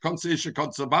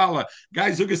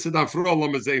 guys,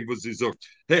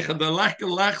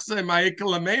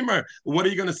 what are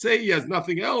you going to say? He has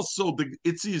nothing else. So the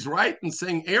Itzi's right in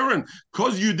saying, Aaron,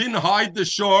 because you didn't hide the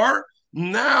shore,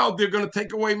 now they're going to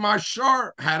take away my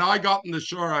shore. Had I gotten the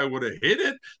shore, I would have hid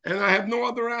it, and I have no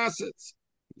other assets.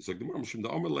 So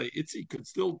Itzi could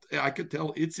still, I could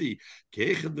tell Itzi,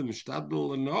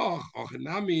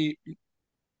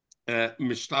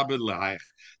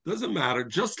 doesn't matter.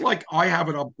 Just like I have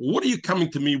what are you coming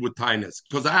to me with Tainus?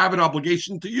 Because I have an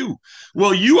obligation to you.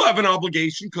 Well, you have an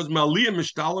obligation because Maliyah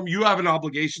Mishtalim, you have an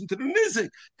obligation to the Nizik.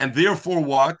 And therefore,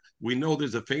 what? We know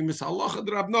there's a famous halacha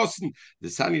Rab Nosson. The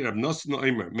Sani Rab Nosson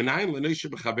Omer. Menayin l'neisha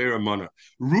b'chavera mana.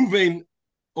 Ruvain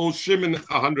owes Shimon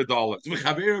 $100.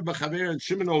 B'chavera b'chavera, and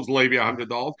Shimon owes Levi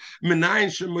 $100. Menayin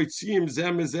shemoitzim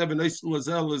zeh mezeh v'noisim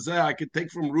lazeh lazeh. I could take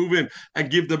from Reuven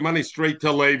and give the money straight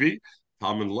to Levi.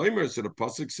 Talmud Leimer, so the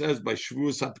pasuk says by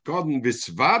Shavuos Hatkodin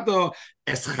Visvada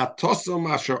Eschatosom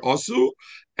Asher Osu,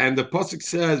 and the pasuk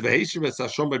says V'Heshiv Es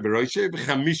Hashom BeRoishe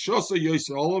V'Chamishosa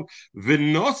Yisrael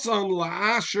V'Nosan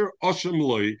LaAsher Oshem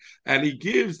Loi, and he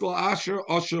gives LaAsher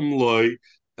Oshem Loi,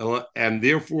 and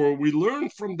therefore we learn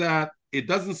from that. It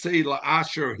doesn't say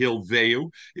LaAsher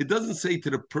Hilveu. It doesn't say to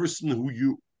the person who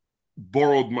you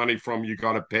borrowed money from, you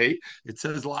got to pay. It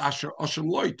says la'asher oshem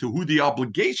loy, to who the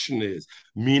obligation is.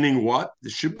 Meaning what? The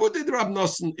shibudid Rab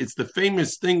Nosson. It's the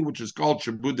famous thing which is called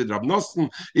shibudid Rab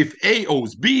Nosson. If A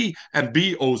owes B and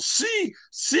B owes C,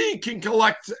 C can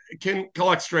collect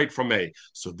straight from A.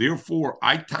 So therefore,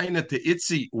 I taina to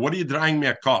Itzi. What are you drawing me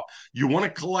a cup? You want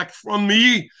to collect from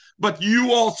me, but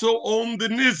you also own the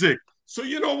nizik. So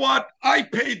you know what? I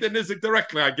paid the nizik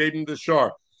directly. I gave him the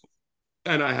shar,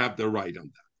 and I have the right on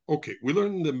that. Okay, we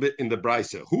learned in the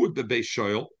Brisa, who would be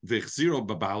shoyl, v'chziro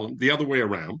babalim, the other way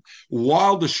around.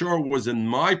 While the shore was in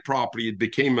my property, it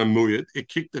became a muyad. It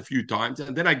kicked a few times,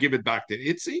 and then I give it back to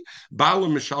Itzi.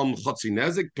 Balam mishal chotzi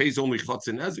nezik, pays only chotzi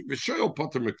nezik, v'shoyl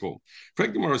poter mekum.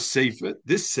 Frank Gemara Sefer,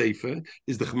 this Sefer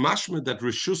is the chmashma that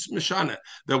rishus mishana,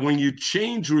 that when you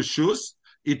change rishus,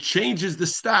 it changes the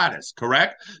status,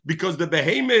 correct? Because the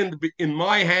behemoth in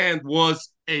my hand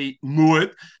was a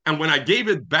muad, and when I gave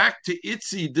it back to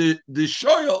Itzi, the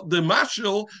shoyel, the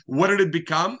mashal, what did it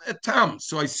become? A tam.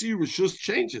 So I see rishus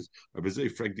changes. Because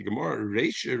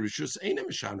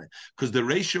the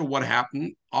ratio, what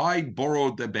happened? I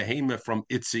borrowed the behemoth from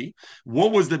Itzi.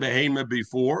 What was the behemoth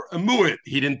before? A muad.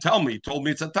 He didn't tell me. He told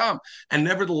me it's a tam. And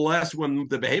nevertheless, when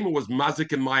the behemoth was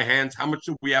mazik in my hands, how much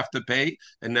do we have to pay?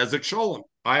 A nezek sholem.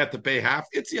 I had to pay half.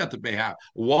 Itzi had to pay half.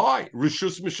 Why?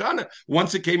 Rishus Mishana.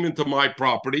 Once it came into my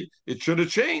property, it should have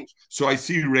changed. So I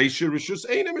see Reisha, Rishus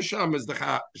Eina Misham as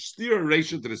the steer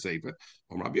Reisha to the Sefer.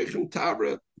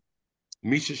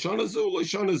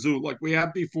 Like we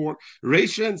had before,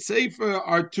 Reisha and Sefer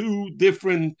are two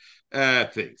different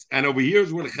things. And over here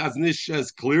is where the Chaznish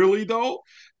says clearly, though.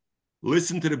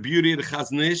 Listen to the beauty of the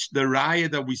Chaznish, the raya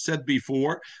that we said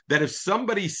before, that if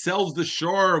somebody sells the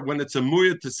shore when it's a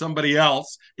muyad to somebody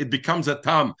else, it becomes a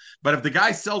tam. But if the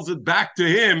guy sells it back to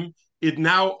him, it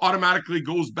now automatically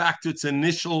goes back to its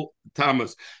initial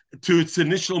tamas, to its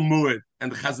initial muyad.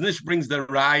 And the Chaznish brings the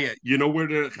raya. You know where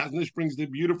the Chaznish brings the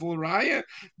beautiful raya?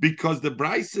 Because the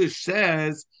Brisa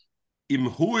says, im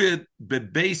huyad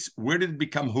bebase, where did it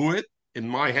become huyad? In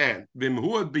my hand.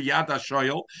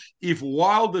 If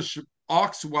while the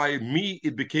ox by me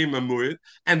it became a mu'id,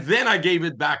 and then I gave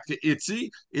it back to Itzi,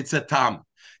 it's a tam.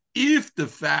 If the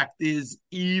fact is,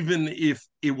 even if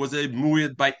it was a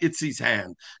mu'id by Itzi's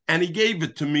hand, and he gave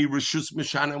it to me, Rishus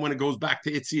Mishana, when it goes back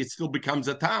to Itzi, it still becomes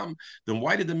a tam, then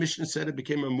why did the Mishnah say it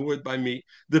became a mu'id by me?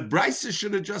 The Brisa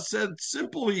should have just said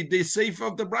simply, the sefer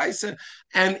of the Brisa.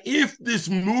 And if this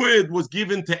mu'id was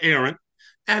given to Aaron,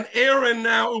 and Aaron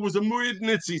now, it was a mu'id in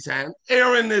Itzi's hand.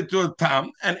 Aaron it to a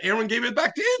tam, and Aaron gave it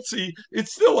back to Itzi.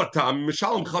 It's still a tam.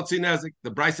 Mishalom chatzi nezik.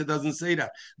 The Brisa doesn't say that.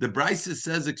 The Brisa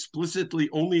says explicitly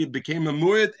only it became a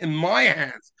mu'id in my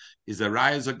hands. Is a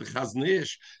raya like the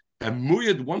Chaznish. A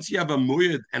muyad, once you have a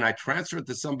muyad and I transfer it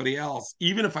to somebody else,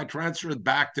 even if I transfer it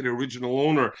back to the original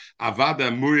owner, avada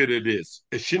muyad it is.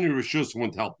 A shini rishus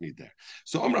won't help me there.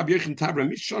 So Rabbi Yechon Tabra,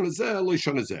 mishanazeh, lo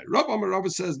shanazeh. Rabbi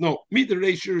says no. Me the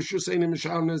reisha rishus einim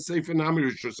mishana, seifa nami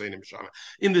rishus einim mishana.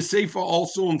 In the seifa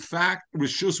also, in fact,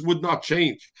 rishus would not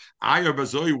change. Ayar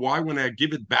bazoi. Why when I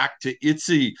give it back to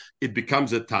Itzi, it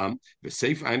becomes a tam. The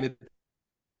seifa einim.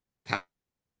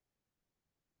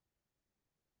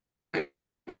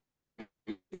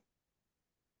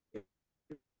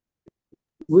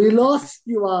 We lost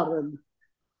you, Aaron.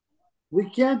 We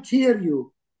can't hear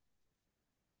you.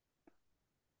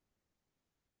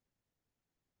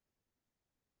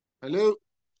 Hello?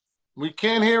 We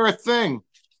can't hear a thing.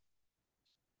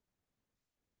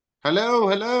 Hello,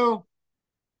 hello?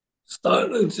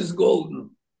 Silence is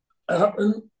golden.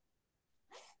 Aaron?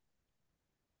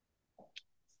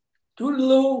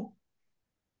 Toodaloo?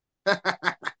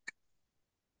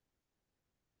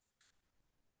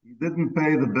 You didn't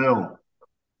pay the bill.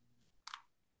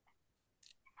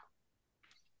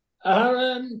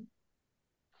 Aaron?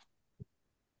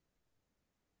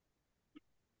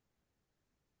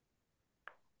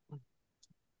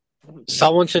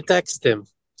 Someone should text him.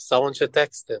 No,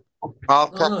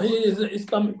 he's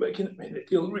coming back in a minute.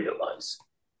 You'll realize.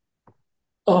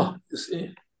 Oh, you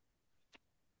see?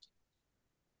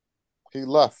 He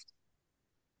left.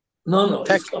 No,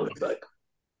 he's coming back.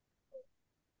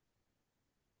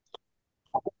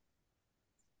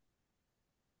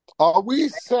 Are we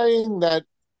saying that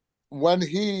when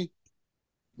the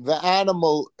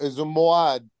animal is a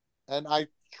muad, and I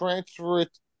transfer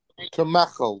it to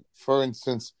Mechel, for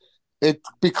instance, it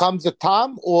becomes a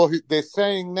Tam, or they're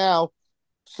saying now,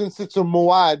 since it's a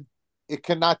Muad, it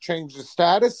cannot change the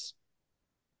status?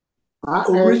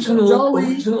 Original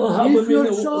if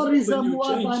your shor is a when you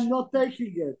Muad, change. I'm not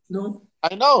taking it. No.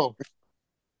 I know.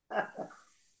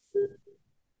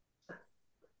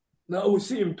 Now we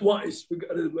see him twice. We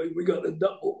got a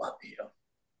double up here.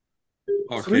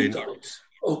 Okay. 3 times.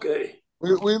 Okay.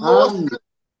 We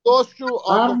lost you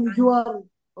on you are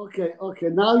okay.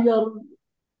 Now you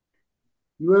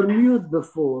were mute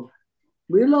before.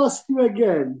 We lost you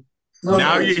again.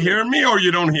 Now you hear me or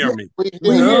you don't hear me? We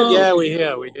hear. We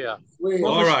hear.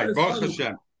 All right, Baruch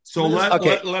Hashem. So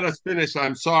let us finish.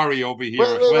 I'm sorry over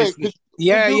here. Wait.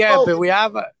 But we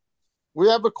have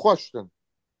a question.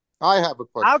 I have a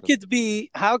question.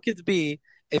 How could it be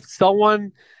if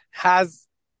someone has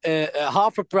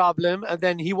half a problem and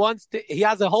then he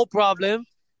has a whole problem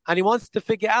and he wants to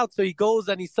figure out, so he goes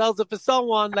and he sells it for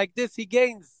someone like this, he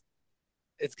gains.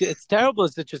 It's terrible,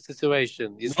 such a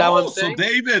situation. Is that what I'm saying? So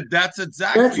David, that's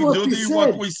exactly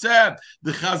what we said.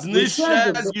 The Chaznish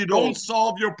says you don't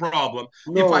solve your problem.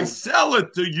 No. If I sell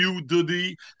it to you,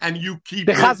 Dudi, and you keep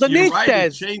the Chaznish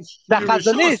says the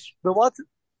Chaznish, but what?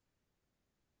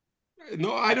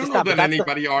 No, I don't know that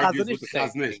anybody argues with the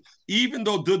Chaznish. Even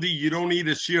though, Dudi, you don't need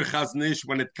a Shir Chaznish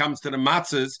when it comes to the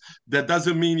matzahs, that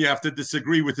doesn't mean you have to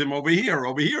disagree with him over here.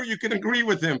 Over here, you can agree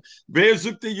with him.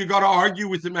 Be'ezukti, you got to argue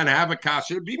with him and have a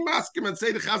kasher. Be maskim and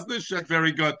say the Chaznish is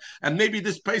very good. And maybe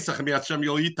this Pesach,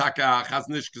 you'll eat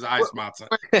Chaznish because I matzah.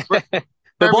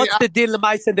 But what's the deal,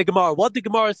 L'mais and the Gemara? What the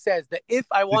Gemara says, that if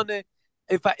I want to,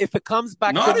 if it comes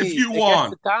back not to if me, you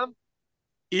want. Tam,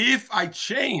 if I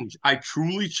change, I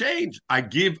truly change.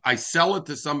 I sell it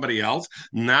to somebody else.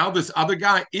 Now this other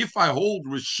guy, if I hold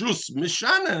Rishus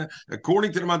Mishana,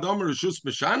 according to the Madam Rishus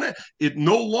Mishana, it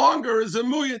no longer is a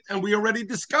muyat. And we already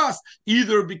discussed,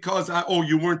 either because,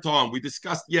 you weren't on, we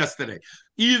discussed yesterday,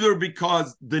 either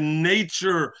because the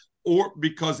nature or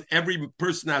because every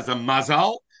person has a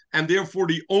mazal, and therefore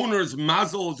the owner's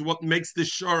mazel is what makes the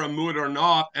shar a mud or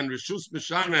not, and Rishus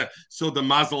Mishana, so the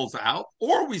mazel's out.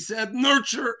 Or we said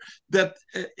nurture, that,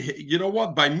 you know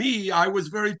what, by me, I was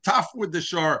very tough with the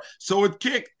shar, so it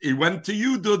kicked. It went to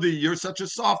you, Dudi, you're such a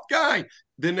soft guy.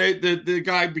 Then the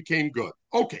guy became good.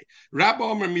 Okay. Rabbi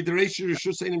Omer Midrash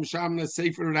Rishus Ein Mishamna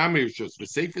Sefer Rami Rishus. The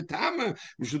Sefer Tama,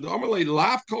 we should Omer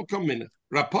laugh kol kamina.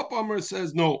 Rapapa Omer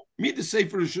says no. Me the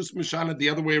Sefer Rishus Mishana the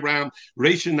other way around.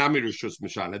 Reisha Nami Rishus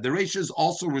Mishana. The Reisha is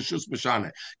also Rishus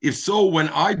Mishana. If so, when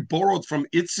I borrowed from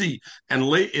Itzi and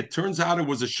it turns out it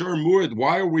was a Shur Muad,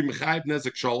 why are we Mechayiv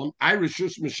Nezek Shalom? I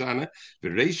Rishus Mishana. The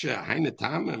Reisha Haine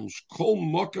Tamam Kol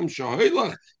Mokam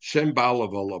Shahoilach Shem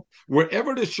Balavolov.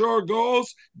 Wherever the Shur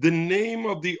goes, the name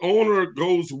of the owner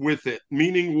goes with it.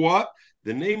 Meaning what?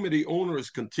 The name of the owner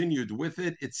is continued with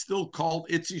it. It's still called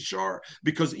Itzi Shar,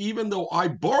 because even though I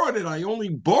borrowed it, I only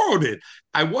borrowed it.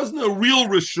 I wasn't a real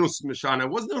Rishus Mishana.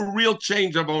 It wasn't a real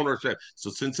change of ownership.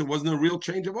 So since it wasn't a real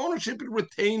change of ownership, it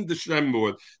retained the Shem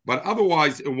Muad. But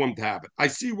otherwise, it wouldn't have it. I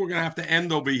see we're going to have to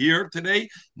end over here today.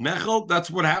 Mechel,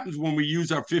 that's what happens when we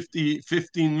use our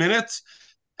 15 minutes.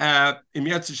 Im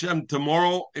Yetz Hashem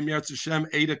tomorrow, Im Yetz Hashem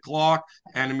 8 o'clock,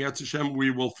 and Im Yetz Hashem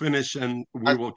we will finish and we will